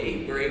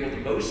thankfully, we're able to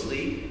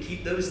mostly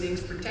keep those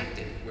things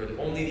protected, where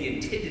only the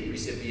intended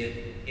recipient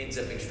ends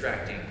up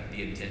extracting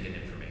the intended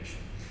information.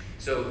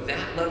 So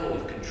that level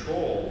of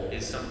control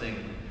is something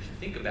to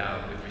think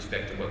about with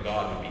respect to what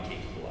God would be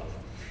capable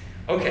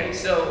of. Okay,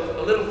 so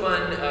a little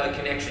fun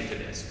connection to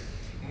this.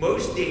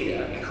 Most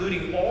data,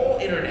 including all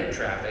internet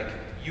traffic,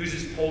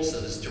 uses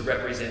pulses to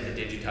represent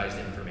the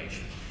digitized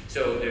information.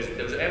 So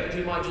there's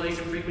amplitude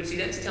modulation frequency,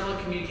 that's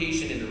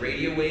telecommunication in the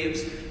radio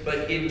waves,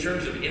 but in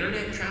terms of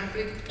internet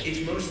traffic,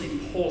 it's mostly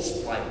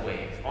pulsed light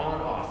wave,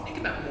 on, off. Think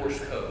about Morse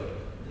code.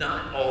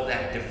 Not all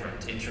that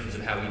different in terms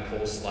of how we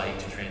pulse light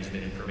to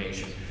transmit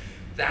information.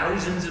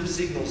 Thousands of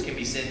signals can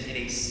be sent in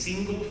a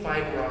single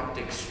fiber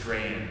optic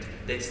strand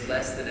that's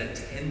less than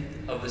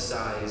 1/10 of the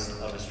size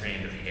of a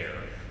strand of hair.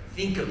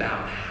 think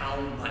about how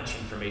much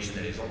information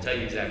that is. I'll tell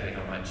you exactly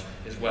how much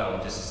as well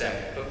in just a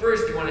sec. But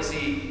first, you want to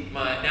see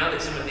now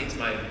that someone thinks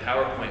my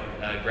PowerPoint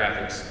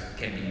graphics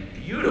can be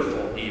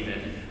beautiful even,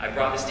 I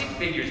brought the stick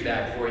figures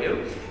back for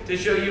you to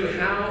show you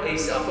how a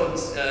cell phone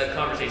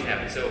conversation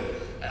happens. So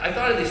I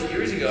thought of this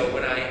years ago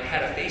when I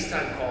had a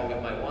FaceTime call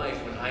with my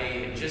wife when I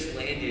had just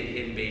landed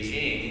in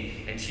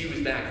Beijing and she was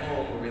back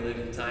home where we lived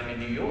at the time in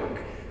New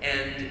York.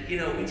 And,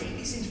 we take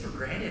these things for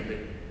granted, but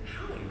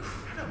how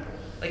incredible.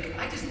 Like,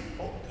 I just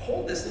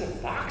pulled this little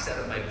box out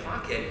of my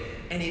pocket,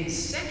 and in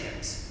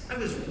seconds, I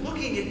was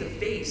looking at the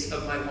face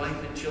of my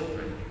wife and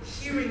children,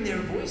 hearing their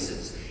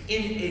voices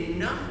in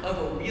enough of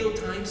a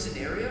real-time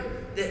scenario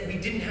that we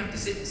didn't have to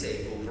sit and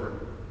say,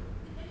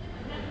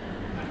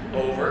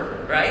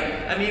 over,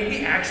 right? I mean,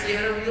 we actually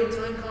had a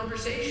real-time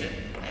conversation.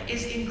 That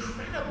is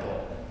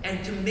incredible.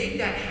 And to make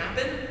that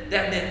happen,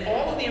 that meant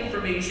all of the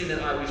information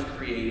that I was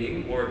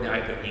creating, or now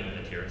I put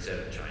England here instead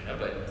of China,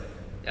 but,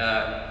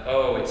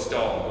 it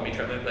stalled. Let me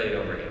play it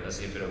over again. Let's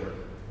see if it'll work.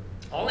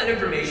 All that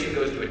information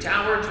goes to a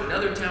tower, to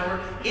another tower,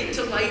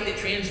 into light that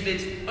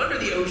transmits under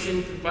the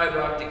ocean through fiber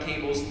optic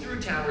cables,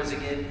 through towers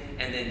again,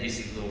 and then you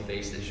see the little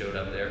face that showed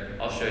up there.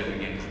 I'll show you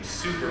again because I'm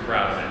super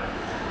proud of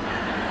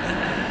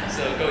it.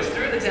 So it goes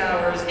through the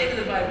towers, into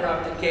the fiber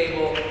optic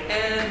cable,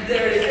 and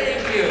there it is.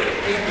 Thank you.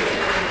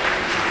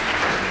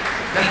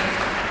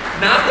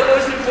 Not the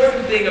most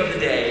important thing of the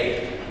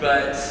day,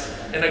 but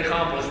an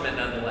accomplishment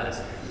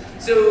nonetheless.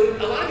 So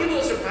a lot of people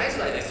are surprised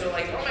by this. They're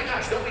like, oh my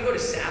gosh, don't we go to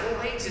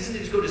satellites? Isn't it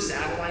just go to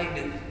satellite?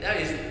 And that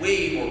is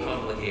way more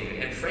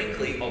complicated. And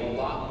frankly, a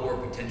lot more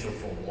potential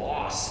for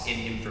loss in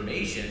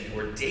information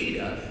or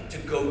data to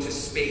go to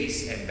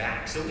space and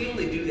back. So we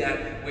only do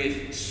that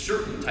with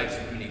certain types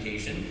of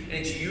communication, and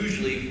it's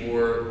usually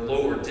for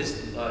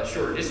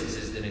shorter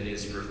distances than it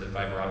is for the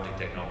fiber optic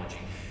technology.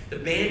 The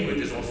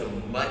bandwidth is also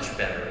much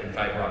better in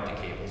fiber optic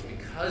cables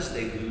because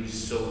they lose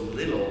so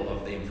little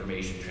of the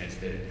information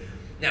transmitted.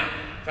 Now,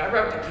 fiber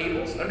optic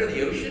cables under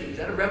the ocean, is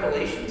that a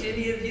revelation to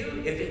any of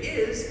you? If it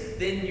is,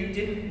 then you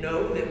didn't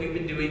know that we've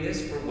been doing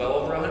this for well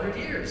over 100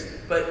 years.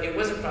 But it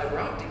wasn't fiber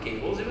optic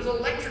cables, it was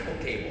electrical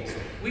cables.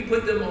 We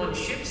put them on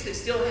ships that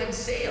still had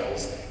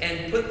sails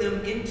and put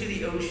them into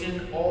the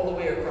ocean all the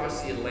way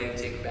across the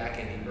Atlantic back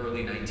in the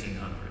early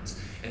 1900s.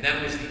 And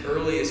that was the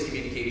earliest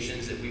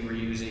communications that we were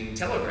using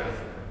telegraph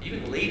for,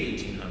 even late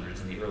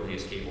 1800s in the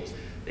earliest cables.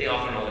 They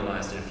often only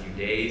lasted a few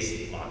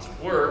days, lots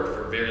of work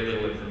for very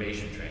little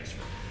information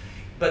transfer.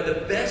 But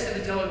the best of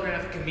the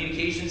telegraph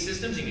communication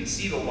systems, you can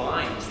see the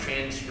lines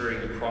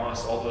transferring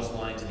across all those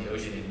lines in the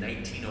ocean in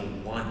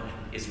 1901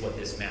 is what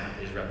this map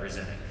is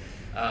representing.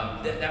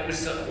 That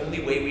was the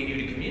only way we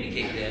knew to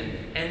communicate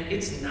then, and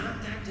it's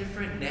not that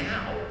different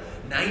now.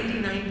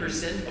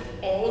 99%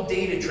 of all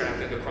data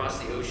traffic across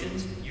the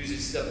oceans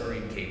uses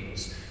submarine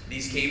cables.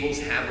 These cables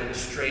have little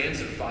strands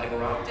of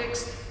fiber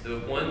optics, the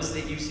ones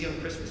that you see on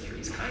Christmas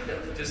trees, kind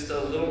of, just a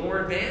little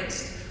more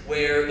advanced,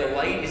 where the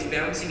light is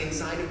bouncing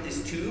inside of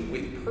this tube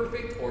with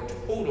perfect or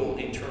total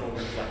internal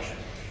reflection.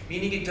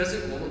 Meaning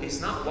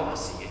it's not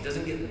lossy, it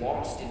doesn't get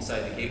lost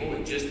inside the cable,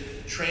 it just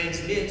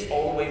transmits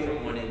all the way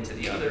from one end to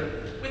the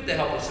other with the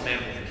help of some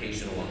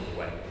amplification along the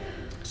way.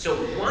 So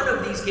one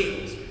of these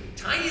cables,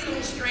 tiny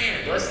little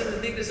strand, less than the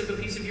thickness of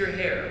a piece of your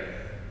hair,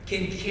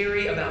 can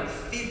carry about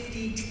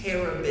 50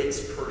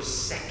 terabits per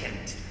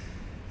second.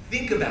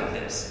 Think about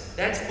this.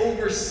 That's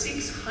over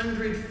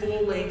 600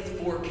 full-length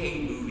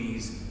 4K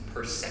movies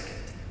per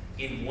second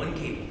in one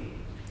cable.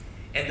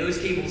 And those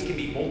cables can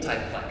be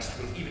multiplexed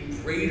with even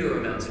greater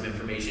amounts of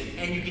information,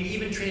 and you can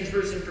even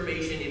transverse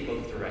information in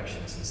both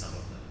directions in some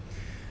of them.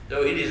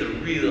 Though it is a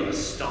real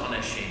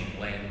astonishing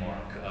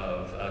landmark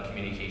of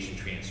communication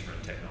transfer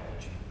and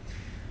technology.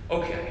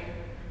 Okay,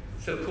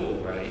 so cool,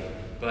 right?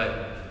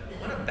 But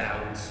what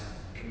about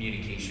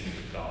communication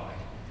with God?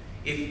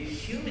 If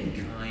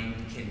humankind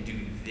can do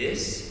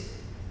this,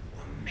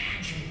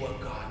 imagine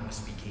what God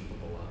must be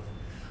capable of.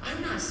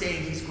 I'm not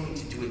saying he's going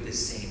to do it the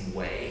same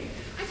way.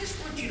 I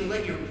just want you to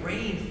let your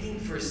brain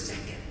think for a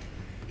second.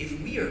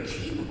 If we are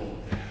capable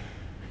of that,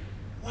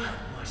 what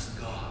must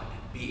God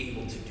be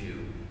able to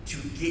do to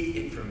get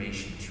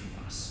information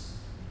to us?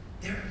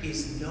 There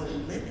is no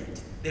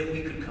limit that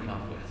we could come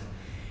up with.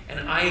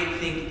 And I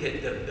think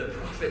that the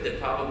prophet that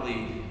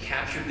probably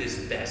captured this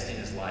best in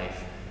his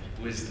life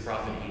was the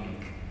prophet Enoch.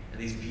 And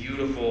these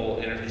beautiful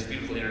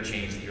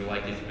interchange that you're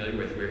likely familiar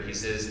with, where he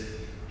says,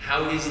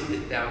 "How is it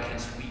that thou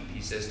canst weep?"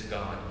 he says to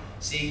God,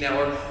 "seeing thou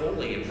art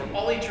holy, and from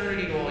all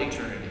eternity to all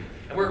eternity.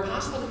 And were it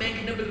possible that man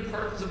could number the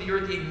particles of the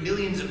earth, yea,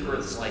 millions of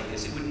earths like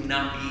this, it would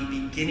not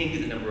be beginning to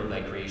the number of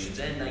thy creations.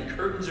 And thy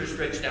curtains are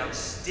stretched out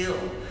still,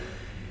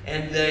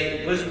 and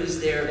thy bosom is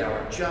there, thou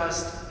art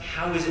just.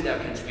 How is it thou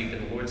canst weep?"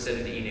 And the Lord said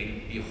unto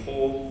Enoch,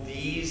 "Behold,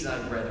 these thy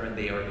brethren,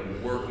 they are the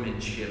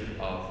workmanship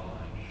of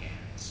mine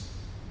hands."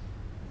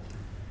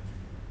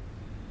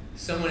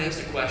 Someone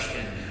asked a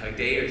question a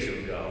day or two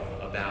ago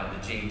about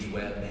the James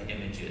Webb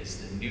images,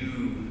 the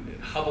new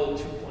Hubble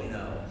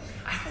 2.0.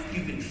 I hope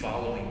you've been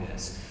following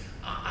this.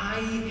 I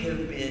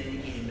have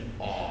been in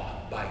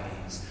awe by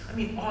these. I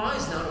mean, awe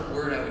is not a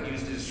word I would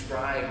use to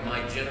describe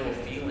my general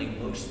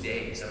feeling most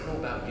days. I don't know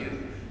about you.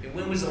 I mean,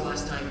 when was the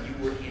last time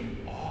you were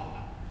in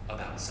awe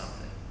about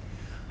something?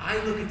 I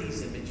look at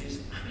these images,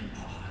 I'm in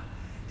awe.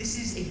 This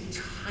is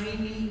a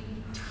tiny,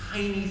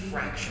 tiny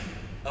fraction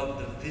of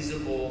the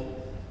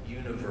visible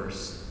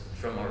universe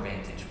from our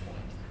vantage point.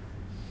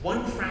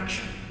 One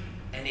fraction,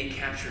 and it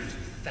captures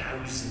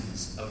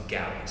thousands of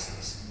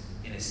galaxies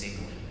in a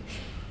single image.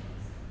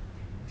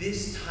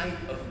 This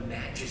type of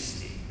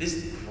majesty,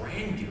 this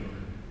grandeur,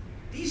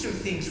 these are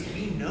things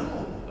we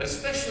know,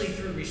 especially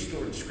through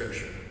restored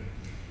scripture.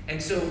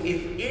 And so,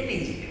 if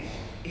anything,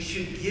 it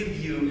should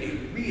give you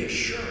a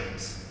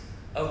reassurance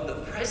of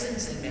the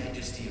presence and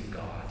majesty of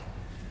God,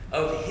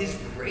 of his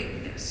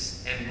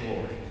greatness and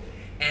glory,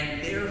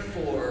 and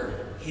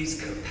therefore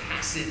his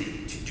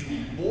capacity to do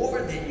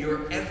more than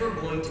you're ever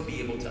going to be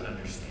able to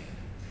understand.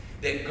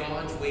 That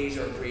God's ways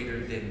are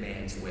greater than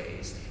man's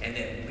ways, and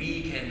that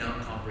we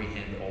cannot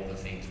comprehend all the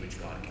things which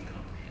God can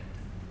comprehend.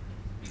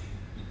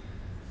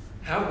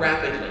 How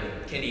rapidly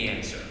can he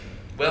answer?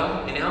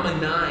 Well, in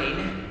Alma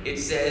 9, it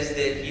says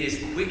that he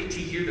is quick to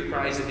hear the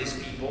cries of his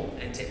people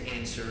and to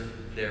answer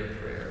their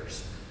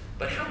prayers.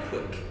 But how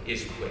quick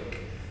is quick?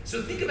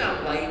 So think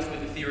about light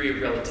with the theory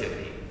of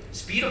relativity.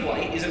 Speed of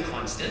light is a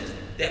constant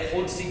that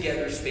holds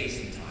together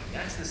space and time.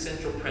 That's the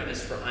central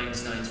premise for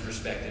Einstein's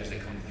perspectives that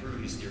come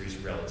through his theories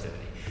of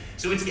relativity.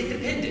 So it's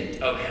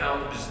independent of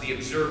how the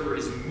observer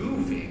is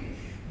moving.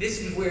 This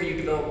is where you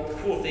develop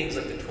cool things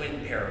like the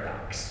twin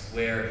paradox,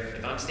 where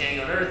if I'm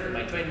standing on Earth and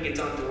my twin gets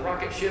onto a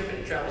rocket ship and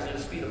it travels at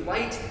the speed of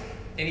light,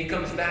 and he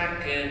comes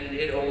back and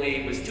it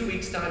only was 2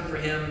 weeks' time for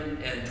him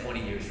and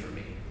 20 years for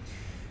me.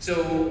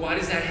 So why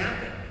does that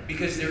happen?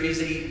 Because there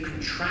is a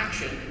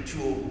contraction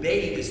to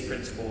obey this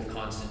principle of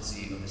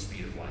constancy of the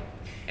speed of light.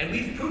 And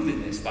we've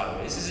proven this, by the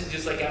way. This isn't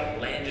just like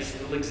outlandish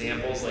little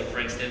examples, like, for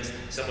instance,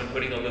 someone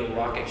putting a little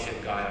rocket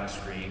ship guy on a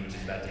screen, which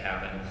is about to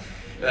happen.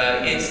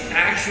 It's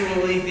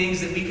actually things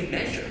that we can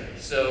measure.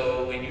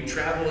 So when you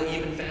travel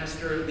even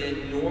faster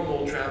than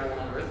normal travel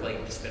on Earth,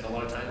 like spend a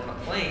lot of time on a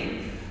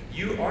plane,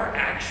 you are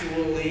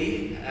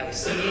actually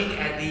seeing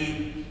at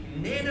the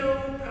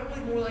nano,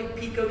 probably more like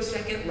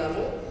picosecond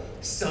level,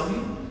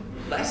 some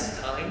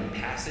less time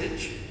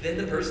passage than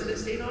the person that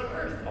stayed on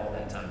Earth all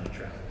that time to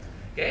travel.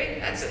 Okay?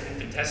 That's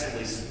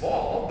infinitesimally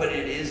small, but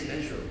it is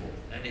measurable,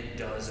 and it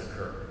does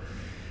occur.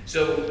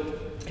 So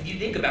if you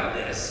think about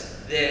this,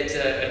 that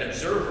an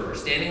observer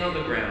standing on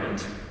the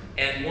ground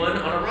and one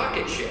on a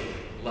rocket ship,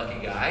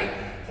 lucky guy,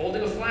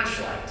 holding a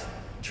flashlight,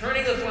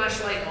 turning the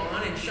flashlight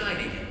on and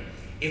shining it.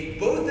 If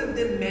both of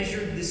them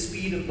measured the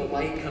speed of the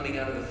light coming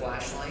out of the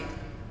flashlight,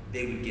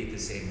 they would get the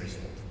same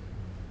result.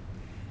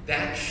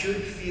 That should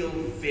feel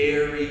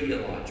very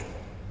illogical,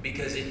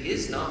 because it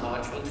is not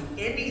logical to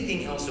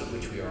anything else of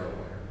which we are aware.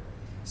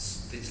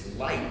 It's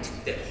light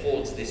that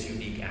holds this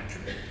unique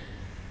attribute.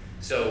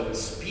 So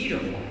speed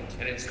of light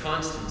and its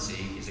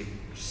constancy is a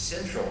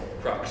central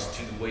crux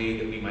to the way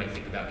that we might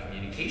think about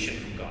communication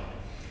from God.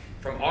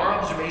 From our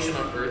observation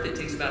on Earth, it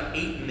takes about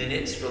 8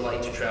 minutes for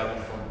light to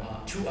travel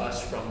to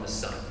us from the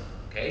sun.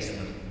 Okay, so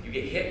when you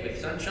get hit with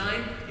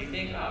sunshine, you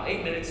think,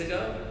 8 minutes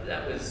ago,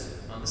 that was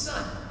on the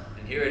sun.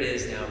 And here it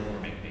is now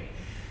warming me.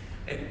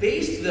 And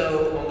based,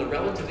 though, on the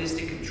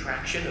relativistic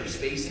contraction of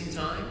space and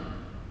time,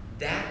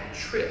 that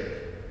trip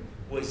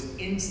was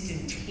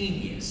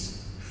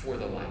instantaneous for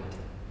the light.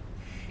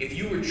 If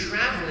you were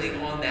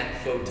traveling on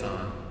that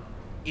photon,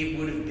 it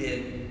would have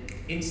been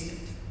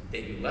instant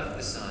that you left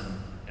the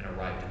sun and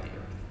arrived at the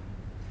Earth.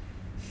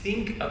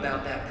 Think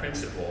about that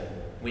principle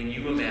when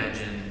you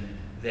imagine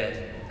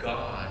that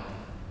God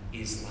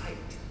is light,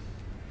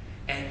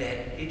 and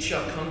that it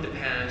shall come to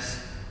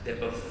pass that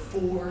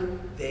before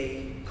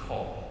they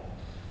call,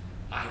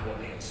 I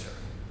will answer.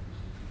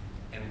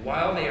 And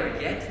while they are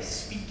yet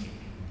speaking,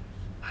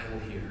 I will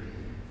hear.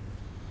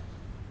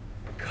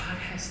 God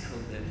has no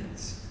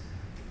limits.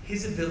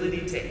 His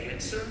ability to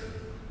answer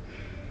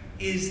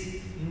is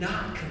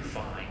not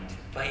confined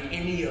by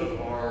any of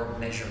our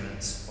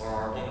measurements or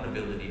our own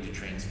ability to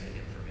transmit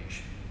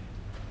information.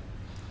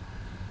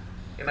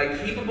 Am I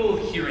capable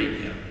of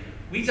hearing him?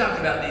 We talked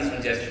about these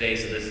ones yesterday,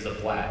 so this is a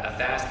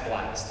fast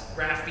blast.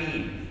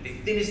 Graphene, the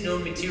thinnest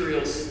known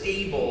material,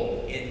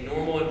 stable in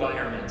normal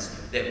environments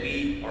that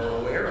we are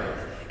aware of.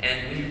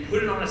 And when you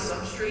put it on a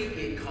substrate,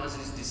 it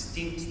causes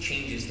distinct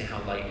changes to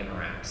how light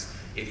interacts.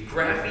 If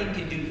graphene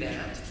can do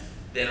that,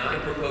 then I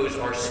propose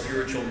our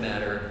spiritual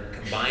matter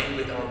combined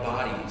with our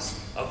bodies,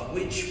 of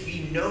which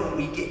we know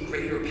we get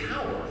greater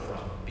power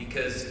from,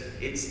 because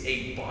it's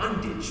a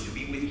bondage to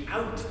be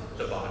without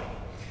the body.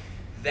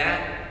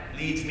 That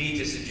leads me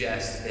to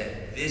suggest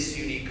that this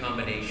unique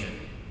combination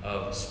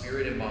of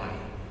spirit and body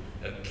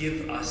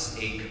give us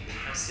a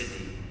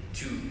capacity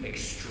to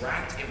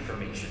extract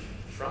information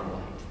from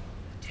light,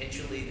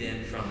 potentially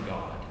then from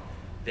God,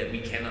 that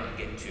we cannot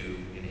get to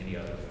in any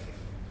other way.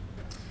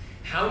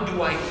 How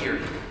do I hear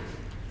him?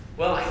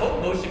 Well, I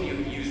hope most of you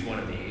have used one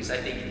of these. I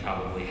think you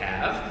probably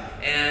have.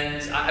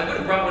 And I would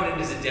have brought one in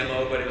as a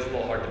demo, but it was a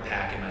little hard to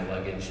pack in my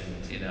luggage,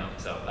 and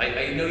so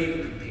I know you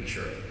can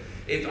picture it.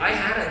 If I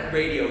had a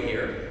radio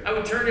here, I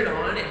would turn it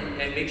on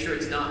and make sure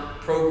it's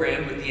not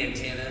programmed with the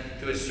antenna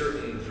to a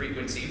certain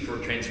frequency for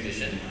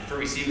transmission, for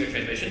receiving a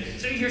transmission,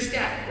 so you hear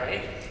static,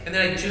 right? And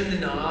then I'd tune the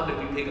knob and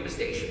we'd pick up a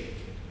station.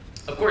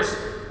 Of course,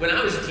 when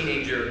I was a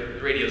teenager,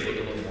 the radios looked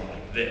a little more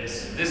like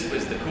this. This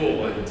was the cool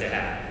one to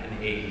have in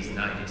the 80s and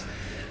 90s.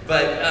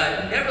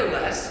 But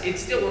nevertheless, it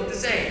still looked the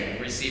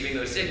same, receiving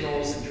those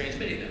signals and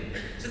transmitting them.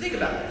 So think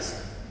about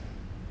this.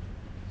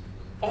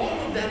 All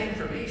of that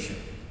information,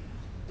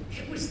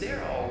 it was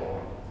there all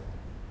along.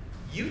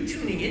 You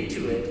tuning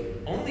into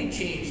it only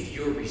changed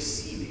your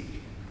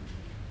receiving.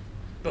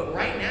 But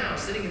right now,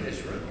 sitting in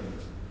this room,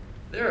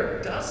 there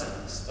are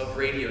dozens of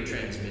radio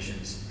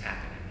transmissions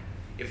happening.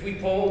 If we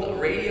pulled a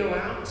radio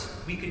out,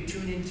 we could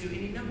tune into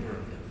any number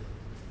of them.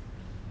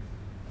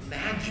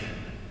 Imagine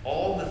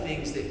all the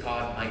things that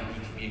God might be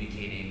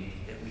communicating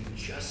that we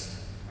just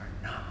are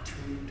not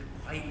tuned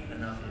quite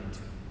enough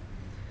into.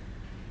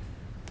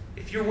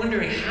 If you're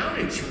wondering how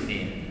to tune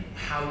in,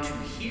 how to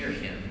hear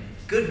Him,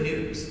 good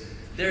news.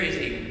 There is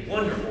a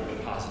wonderful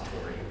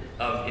repository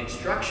of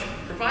instruction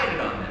provided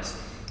on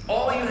this.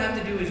 All you have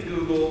to do is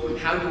Google,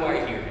 how do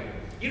I hear Him?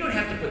 You don't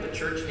have to put the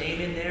church name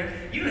in there.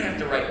 You don't have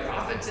to write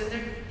prophets in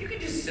there. You can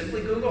just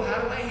simply Google,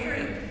 how do I hear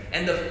Him?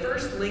 And the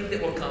first link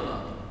that will come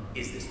up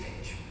is this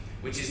page,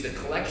 which is the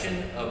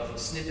collection of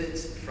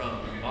snippets from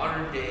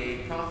modern day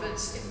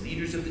prophets and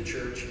leaders of the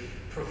church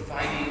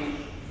providing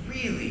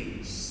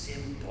really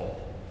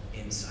simple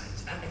insights.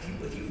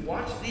 If you've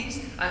watched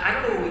these, I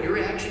don't know what your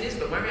reaction is,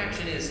 but my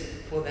reaction is,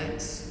 well,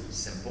 that's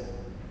simple.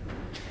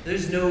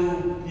 There's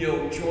no,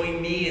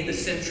 join me in the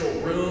central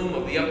room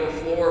of the upper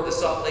floor of the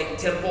Salt Lake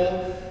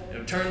Temple,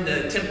 turn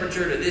the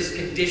temperature to this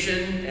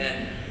condition,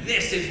 and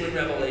this is when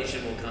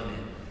revelation will come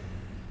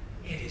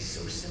in. It is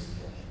so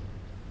simple,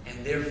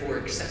 and therefore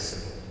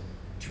accessible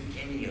to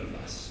any of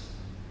us.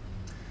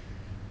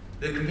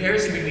 The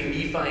comparison between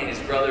Nephi and his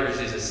brothers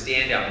is a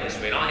standout in this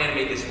way, and I'll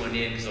animate this one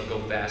in because I'll go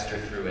faster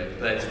through it.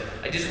 But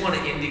I just want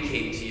to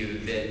indicate to you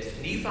that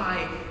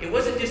Nephi, it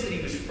wasn't just that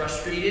he was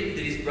frustrated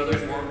that his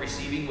brothers weren't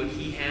receiving what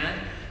he had.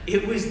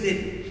 It was that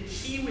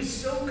he was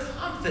so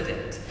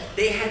confident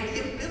they had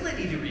the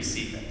ability to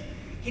receive it.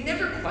 He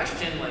never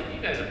questioned,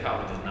 you guys are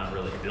probably just not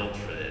really built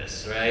for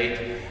this,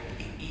 right?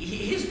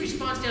 His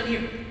response down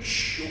here,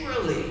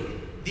 surely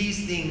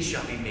these things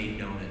shall be made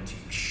known unto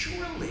you.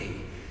 Surely.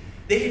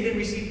 They had been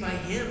received by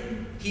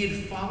him. He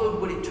had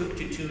followed what it took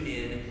to tune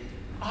in.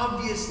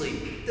 Obviously,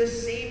 the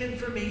same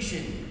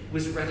information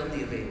was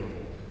readily available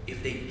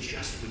if they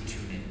just would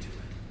tune into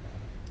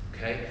it.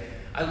 Okay?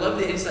 I love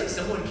the insight.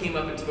 Someone came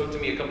up and spoke to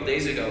me a couple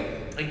days ago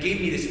and gave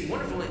me this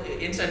wonderful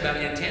insight about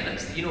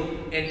antennas.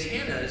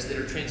 Antennas that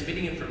are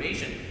transmitting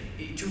information,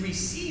 to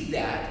receive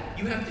that,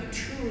 you have to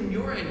tune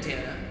your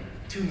antenna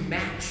to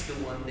match the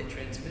one that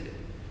transmitted.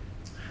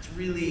 That's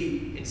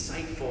really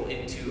insightful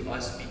into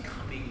us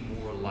becoming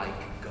more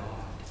like God.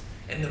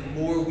 And the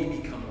more we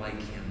become like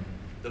Him,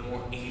 the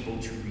more able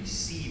to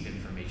receive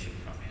information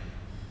from Him.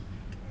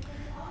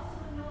 There's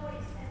also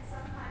noise that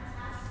sometimes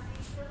has to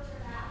be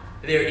filtered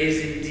out. There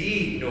is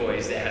indeed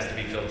noise that has to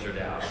be filtered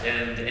out.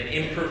 And an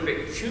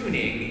imperfect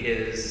tuning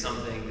is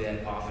something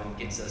that often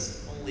gets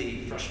us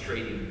only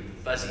frustrating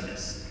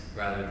fuzziness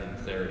rather than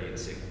clarity and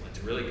signal.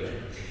 It's really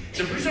good.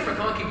 So Bruce R.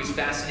 McConkie was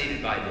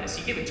fascinated by this.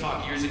 He gave a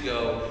talk years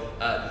ago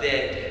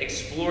that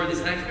explored this,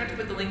 and I forgot to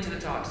put the link to the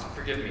talk, so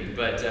forgive me,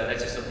 but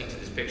that's just a link to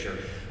this picture.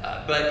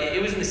 But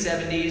it was in the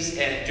 70s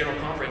at General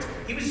Conference.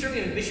 He was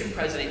serving as mission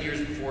president years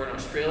before in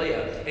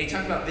Australia, and he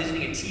talked about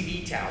visiting a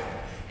TV tower.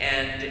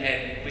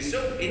 And was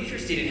so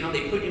interested in how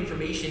they put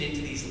information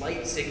into these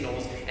light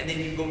signals, and then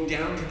you go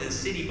down to the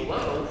city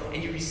below,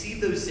 and you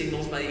receive those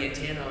signals by the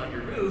antenna on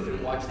your roof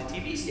and watch the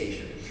TV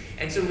station.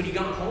 And so when he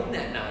got home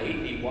that night,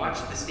 he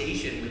watched the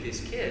station with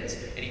his kids,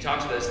 and he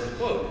talks about this in the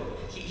quote.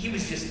 He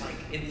was just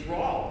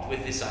enthralled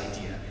with this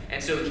idea.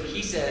 And so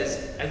he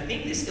says, I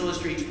think this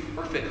illustrates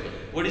perfectly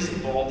what is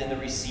involved in the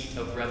receipt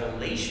of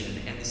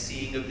revelation and the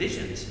seeing of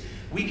visions.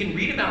 We can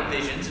read about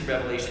visions and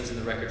revelations in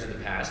the records of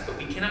the past, but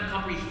we cannot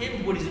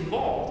comprehend what is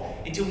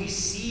involved until we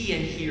see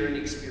and hear and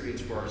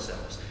experience for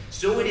ourselves.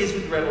 So it is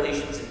with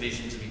revelations and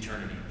visions of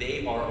eternity.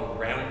 They are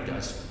around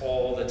us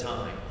all the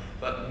time.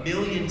 But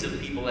millions of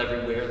people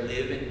everywhere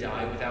live and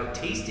die without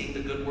tasting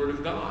the good word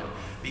of God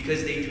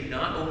because they do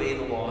not obey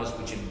the laws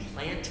which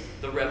implant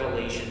the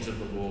revelations of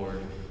the Lord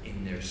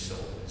in their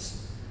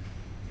souls.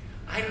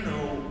 I don't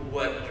know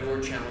what your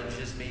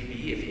challenges may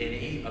be, if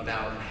any,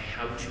 about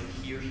how to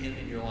hear Him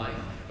in your life,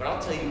 but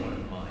I'll tell you one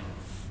of mine.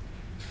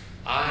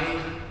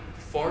 I,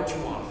 far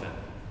too often,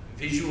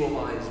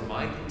 visualize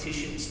my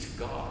petitions to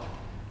God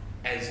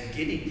as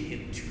getting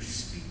Him to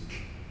speak.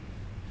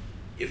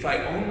 If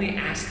I only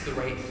ask the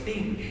right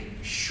thing,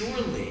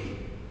 surely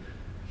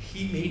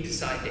He may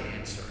decide to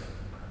answer.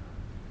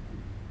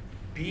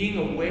 Being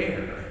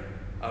aware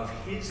of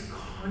His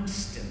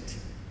constant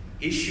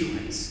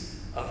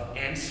issuance of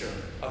answer,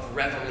 of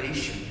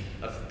revelation,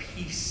 of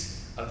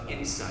peace, of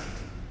insight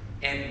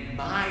and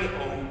my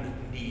own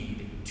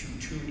need to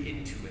tune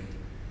into it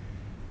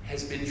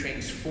has been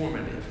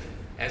transformative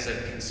as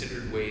I've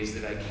considered ways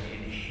that I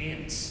can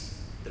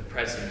enhance the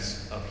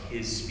presence of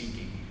his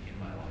speaking in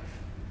my life.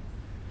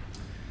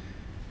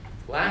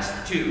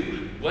 Last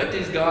two,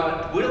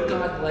 will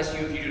God bless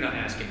you if you do not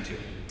ask him to?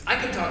 I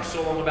could talk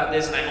so long about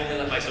this, and I only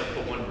let myself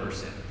put one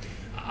verse in.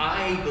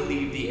 I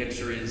believe the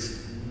answer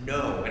is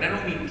no. And I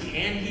don't mean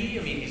can he,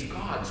 I mean he's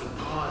God, so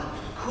God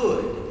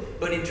could.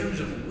 But in terms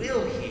of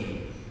will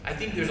he, I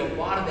think there's a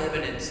lot of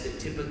evidence that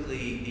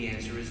typically the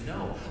answer is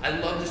no. I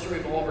love the story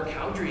of Oliver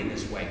Cowdery in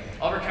this way.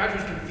 Oliver Cowdery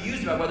was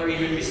confused about whether he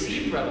even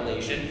received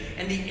revelation,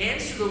 and the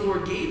answer the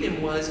Lord gave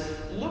him was,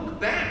 look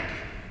back,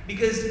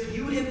 because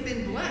you have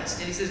been blessed.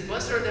 And he says,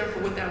 blessed art thou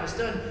for what thou hast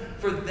done,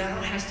 for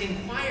thou hast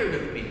inquired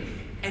of me.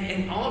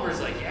 And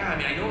Oliver's like, yeah, I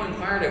mean, I know I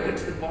inquired, I went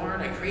to the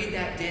barn, I prayed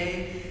that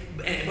day,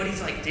 but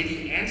he's like, did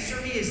he answer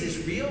me? Is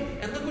this real?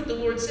 And look what the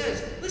Lord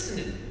says.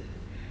 Listen,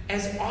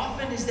 as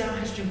often as thou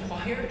hast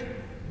inquired,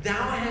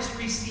 thou hast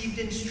received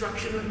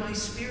instruction of my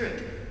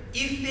spirit.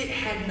 If it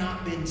had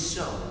not been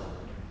so,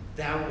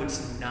 thou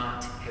wouldst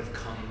not have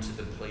come to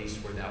the place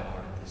where thou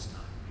art at this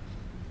time.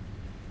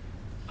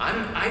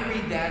 I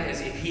read that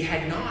as if he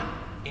had not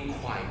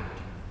inquired,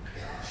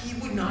 he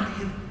would not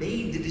have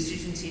made the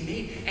decisions he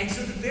made. And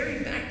so the very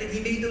fact that he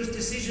made those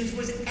decisions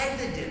was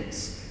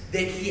evidence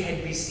that he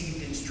had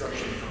received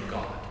instruction from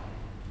God.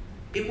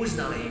 It was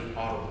not an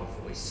audible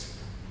voice.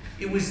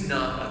 It was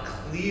not a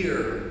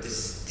clear,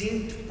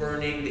 distinct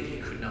burning that he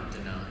could not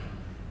deny.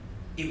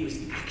 It was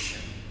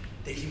action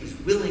that he was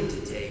willing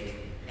to take,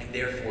 and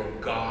therefore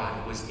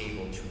God was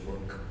able to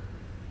work.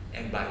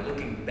 And by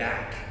looking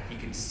back, he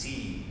could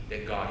see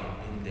that God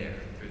had been there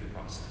through the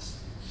process.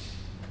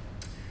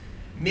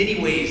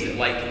 Many ways that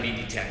light can be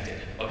detected: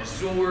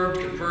 absorbed,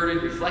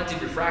 converted,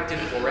 reflected, refracted,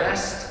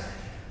 fluoresced.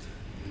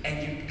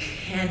 And you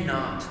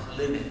cannot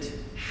limit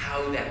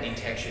how that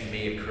detection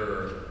may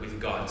occur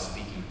with God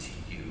speaking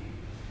to you.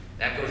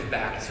 That goes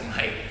back to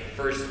my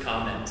first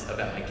comment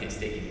about my kids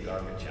taking the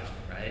garbage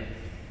out, right?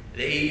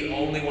 They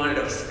only wanted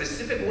a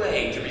specific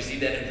way to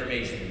receive that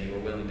information, and they were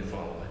willing to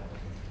follow it.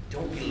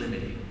 Don't be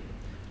limiting.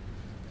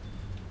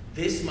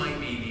 This might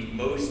be the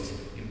most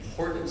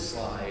important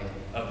slide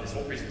of this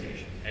whole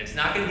presentation. And it's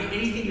not going to be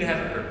anything you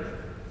haven't heard,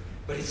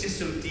 but it's just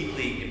so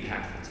deeply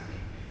impactful to me.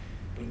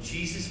 When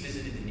Jesus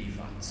visited the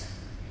Nephites,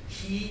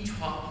 he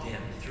taught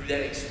them through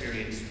that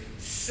experience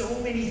so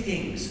many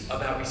things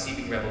about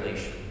receiving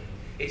revelation.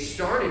 It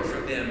started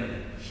from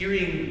them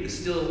hearing the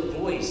still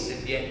voice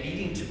and yet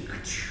needing to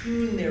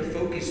tune their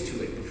focus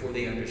to it before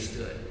they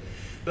understood.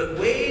 But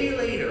way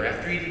later,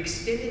 after he'd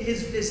extended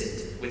his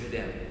visit with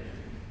them,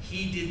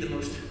 he did the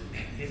most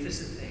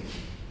magnificent thing.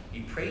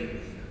 He prayed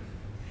with them.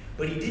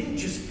 But he didn't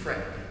just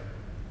pray.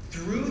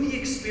 Through the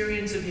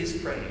experience of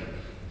his praying,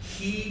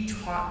 he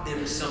taught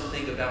them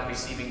something about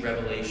receiving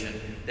revelation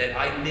that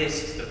I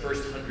missed the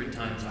first 100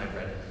 times I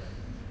read it.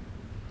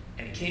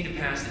 And it came to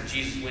pass that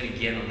Jesus went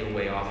again a little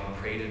way off and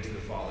prayed unto the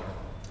Father.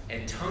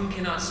 And tongue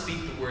cannot speak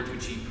the words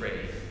which he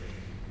prayed,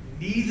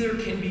 neither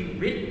can be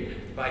written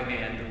by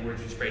man the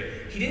words which he prayed.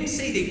 He didn't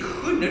say they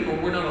couldn't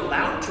or were not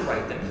allowed to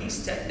write them. He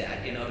said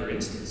that in other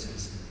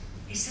instances.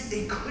 He said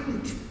they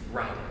couldn't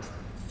write it.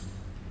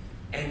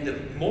 And the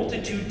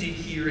multitude did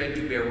hear and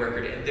do bear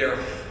record, and their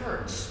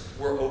hearts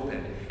were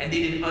open, and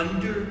they did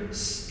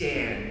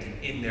understand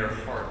in their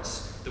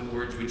hearts the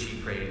words which he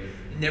prayed.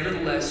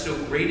 Nevertheless, so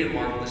great and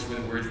marvelous were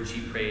the words which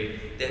he prayed,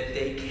 that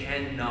they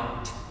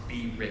cannot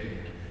be written,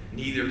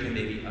 neither can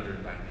they be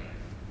uttered by man.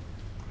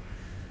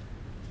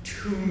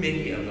 Too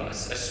many of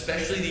us,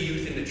 especially the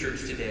youth in the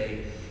church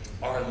today,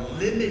 are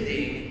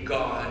limiting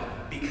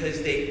God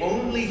because they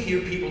only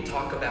hear people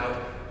talk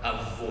about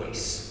a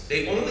voice.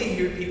 They only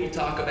hear people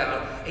talk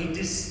about a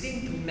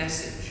distinct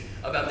message,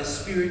 about the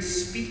Spirit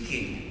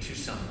speaking to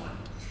someone.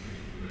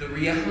 The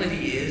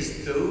reality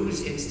is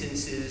those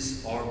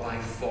instances are by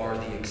far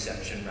the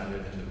exception rather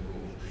than the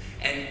rule.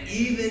 And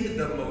even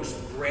the most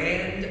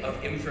grand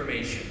of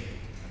information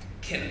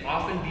can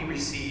often be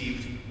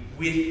received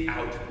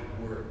without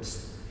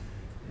words.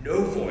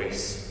 No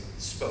voice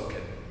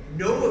spoken.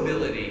 No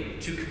ability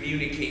to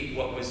communicate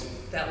what was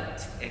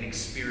felt and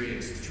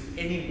experienced to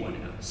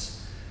anyone else.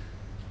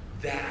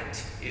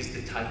 That is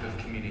the type of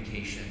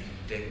communication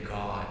that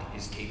God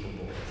is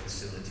capable of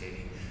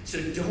facilitating.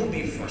 So don't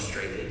be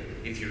frustrated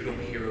if you don't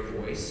hear a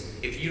voice.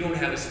 If you don't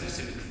have a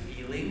specific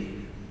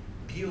feeling,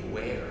 be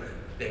aware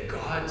that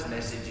God's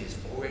message is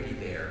already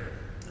there.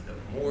 And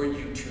the more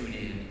you tune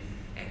in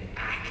and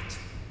act,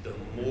 the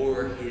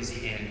more his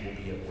hand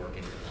will be at work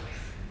in your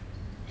life.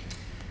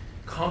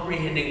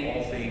 Comprehending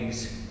all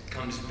things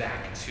comes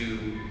back to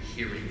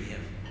hearing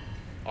him.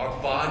 Our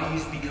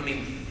bodies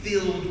becoming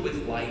filled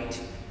with light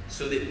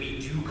so that we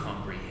do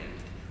comprehend.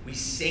 We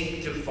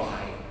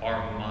sanctify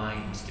our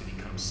minds to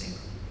become single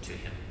to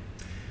him.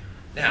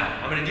 Now,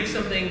 I'm going to do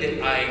something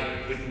that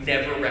I would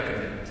never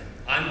recommend.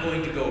 I'm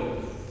going to go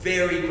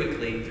very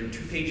quickly through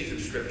 2 pages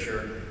of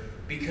scripture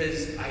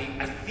because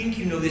I think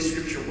you know this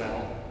scripture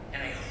well,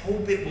 and I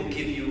hope it will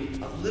give you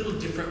a little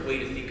different way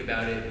to think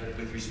about it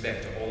with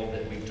respect to all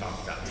that we've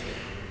talked about today.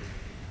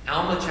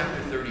 Alma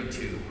chapter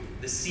 32,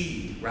 the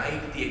seed,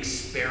 right? The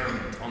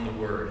experiment on the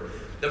word.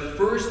 The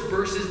first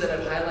verses that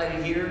I've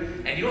highlighted here,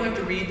 and you don't have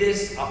to read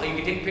this. You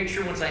can take a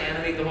picture once I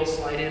animate the whole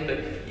slide in,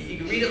 but you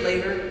can read it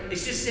later.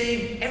 It's just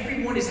saying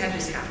everyone has had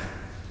this happen.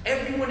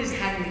 Everyone has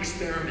had an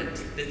experiment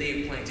that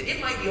they have planted.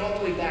 It might be all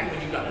the way back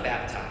when you got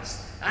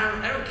baptized.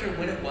 I don't care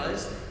when it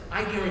was.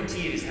 I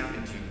guarantee it has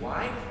happened to you.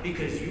 Why?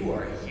 Because you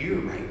are here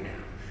right now.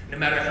 No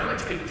matter how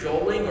much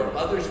cajoling or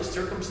other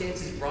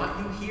circumstances brought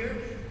you here,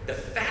 the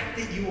fact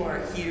that you are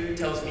here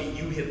tells me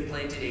you have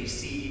planted a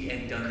seed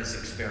and done this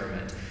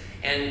experiment.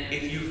 And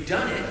if you've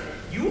done it,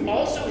 you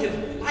also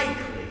have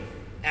likely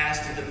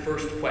asked the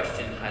first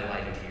question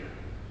highlighted here.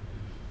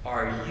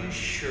 Are you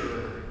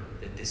sure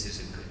that this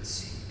is a good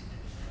seed?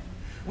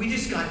 We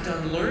just got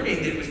done learning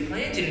that it was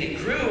planted and it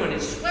grew and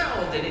it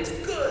swelled and it's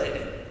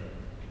good.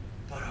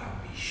 But are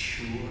we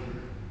sure?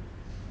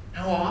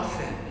 How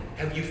often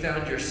have you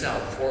found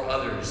yourself or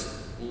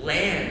others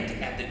land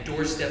at the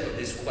doorstep of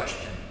this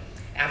question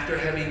after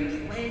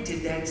having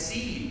planted that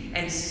seed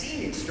and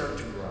seen it start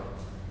to grow?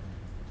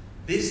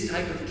 This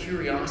type of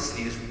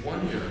curiosity, this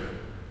wonder,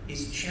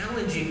 is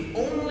challenging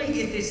only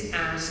if it's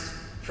asked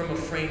from a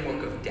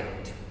framework of doubt.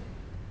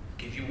 I'll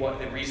give you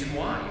the reason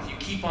why. If you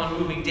keep on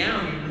moving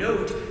down, you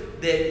note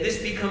that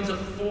this becomes a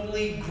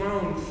fully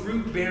grown,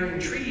 fruit-bearing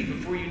tree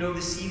before you know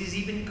the seed is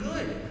even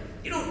good.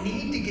 You don't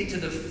need to get to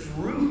the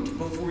fruit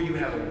before you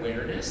have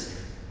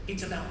awareness.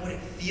 It's about what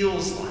it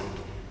feels like.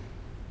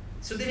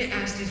 So then it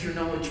asks, is your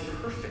knowledge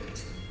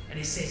perfect? And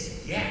it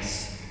says,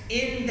 yes,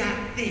 in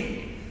that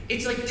thing.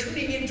 It's like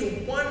tuning into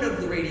one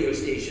of the radio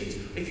stations.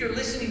 If you're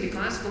listening to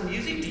classical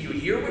music, do you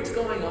hear what's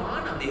going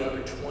on the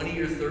other 20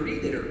 or 30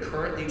 that are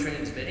currently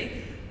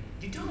transmitting?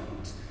 You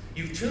don't.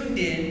 You've tuned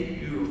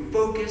in, you're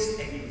focused,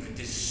 and you've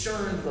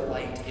discerned the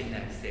light in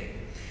that thing.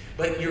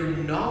 But your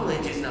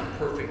knowledge is not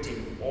perfect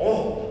in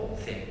all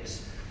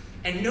things.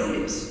 And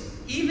notice,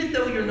 even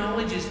though your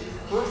knowledge is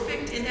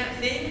perfect in that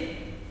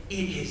thing,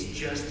 it is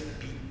just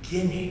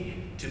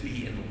beginning to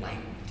be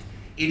enlightened.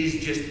 It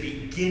is just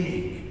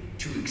beginning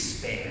to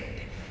expand.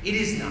 It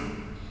is not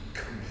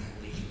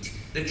complete.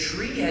 The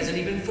tree hasn't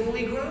even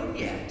fully grown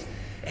yet.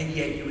 And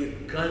yet you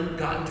have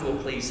gotten to a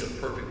place of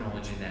perfect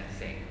knowledge in that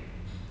thing.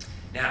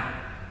 Now,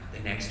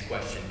 the next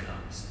question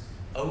comes.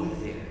 Oh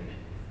then,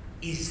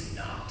 is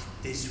not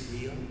this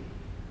real?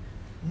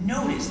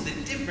 Notice the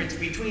difference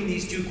between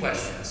these two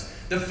questions.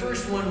 The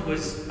first one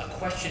was a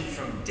question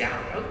from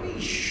doubt. Are we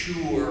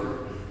sure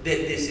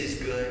that this is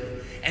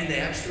good? And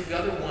the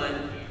other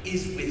one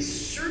is with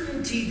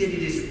certainty that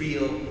it is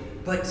real,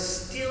 but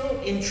still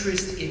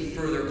interest in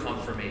further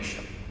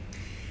confirmation.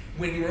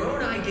 When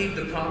Moroni gave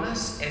the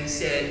promise and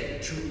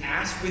said to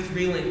ask with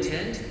real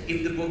intent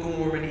if the Book of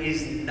Mormon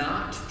is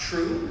not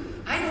true,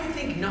 I don't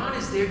think not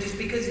is there just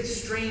because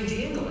it's strange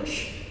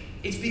English.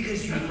 It's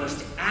because you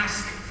must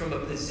ask from a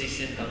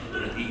position of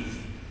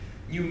belief.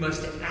 You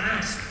must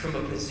ask from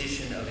a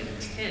position of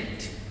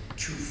intent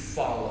to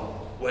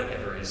follow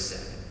whatever is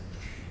said.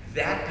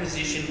 That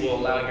position will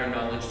allow your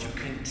knowledge to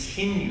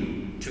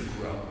continue to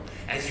grow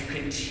as you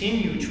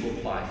continue to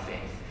apply faith.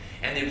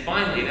 And then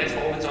finally, that's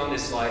all that's on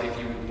this slide if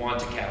you want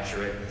to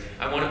capture it.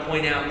 I want to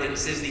point out that it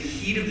says the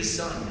heat of the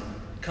sun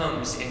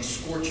comes and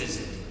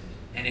scorches it,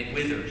 and it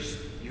withers.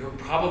 You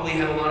probably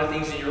have a lot of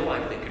things in your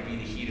life that could be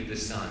the heat of the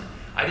sun.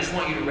 I just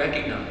want you to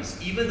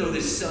recognize, even though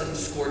the sun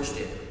scorched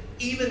it,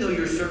 even though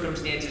your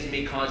circumstances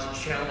may cause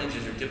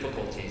challenges or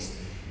difficulties,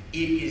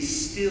 it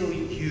is still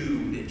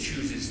you that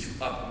chooses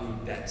to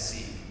uproot that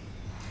seed.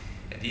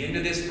 At the end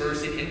of this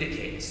verse, it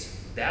indicates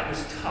that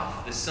was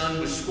tough. The sun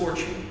was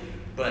scorching,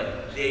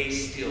 but they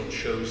still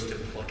chose to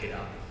pluck it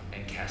up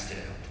and cast it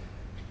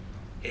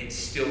out. It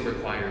still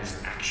requires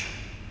action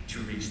to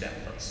reach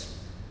that place.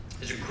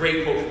 There's a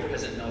great quote from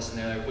President Nelson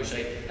there I wish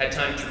I had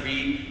time to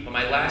read, but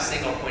my last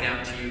thing I'll point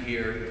out to you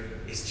here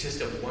is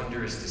just a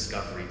wondrous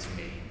discovery to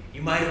me.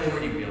 You might have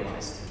already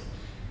realized it.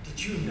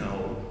 Did you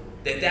know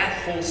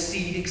that whole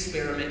seed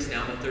experiment in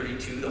Alma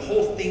 32, the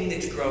whole thing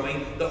that's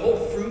growing, the whole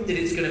fruit that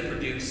it's going to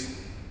produce,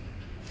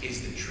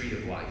 is the tree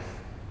of life?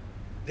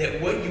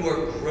 That what you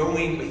are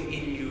growing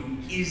within you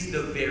is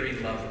the very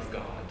love of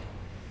God.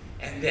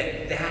 And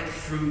that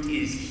fruit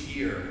is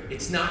here.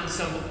 It's not in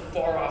some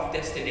far-off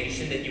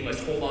destination that you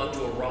must hold on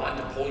to a rod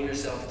to pull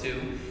yourself to.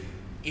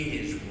 It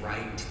is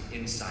right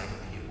inside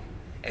of you,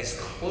 as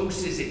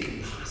close as it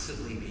can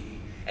possibly be,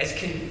 as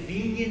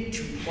convenient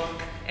to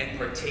pluck and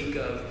partake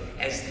of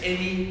as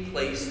any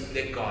place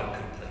that God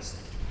could place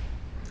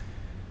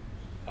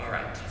it. All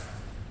right,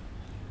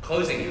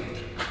 closing out.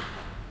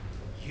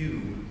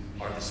 You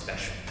are the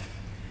special.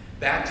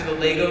 Back to the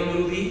Lego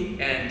movie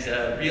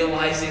and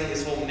realizing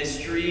this whole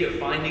mystery of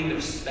finding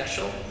the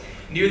special.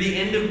 Near the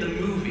end of the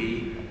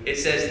movie, it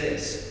says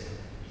this: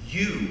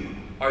 you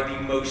are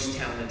the most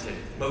talented,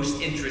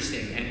 most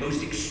interesting, and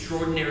most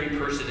extraordinary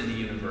person in the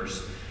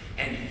universe.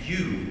 And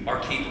you are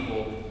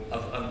capable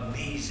of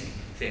amazing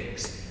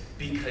things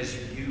because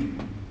you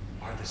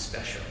are the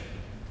special.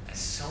 and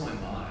so am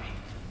I,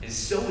 and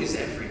so is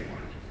everyone.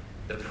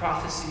 The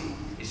prophecy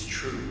is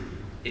true.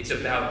 It's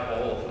about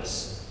all of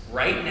us.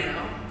 Right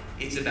now,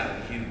 it's about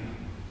you,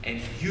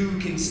 and you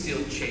can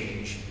still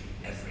change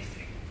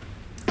everything.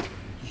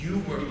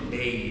 You were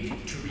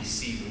made to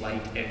receive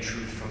light and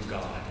truth from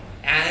God.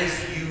 As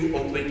you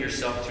open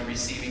yourself to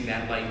receiving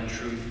that light and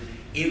truth,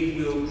 it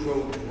will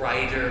grow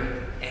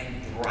brighter and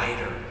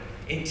brighter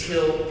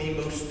until the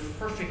most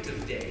perfect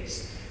of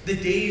days, the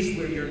days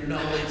where your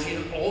knowledge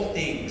in all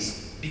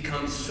things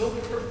becomes so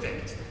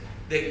perfect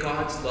that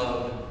God's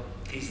love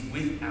is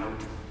without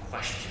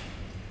question.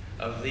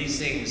 Of these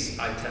things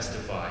I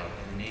testify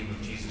in the name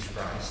of Jesus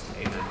Christ.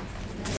 Amen.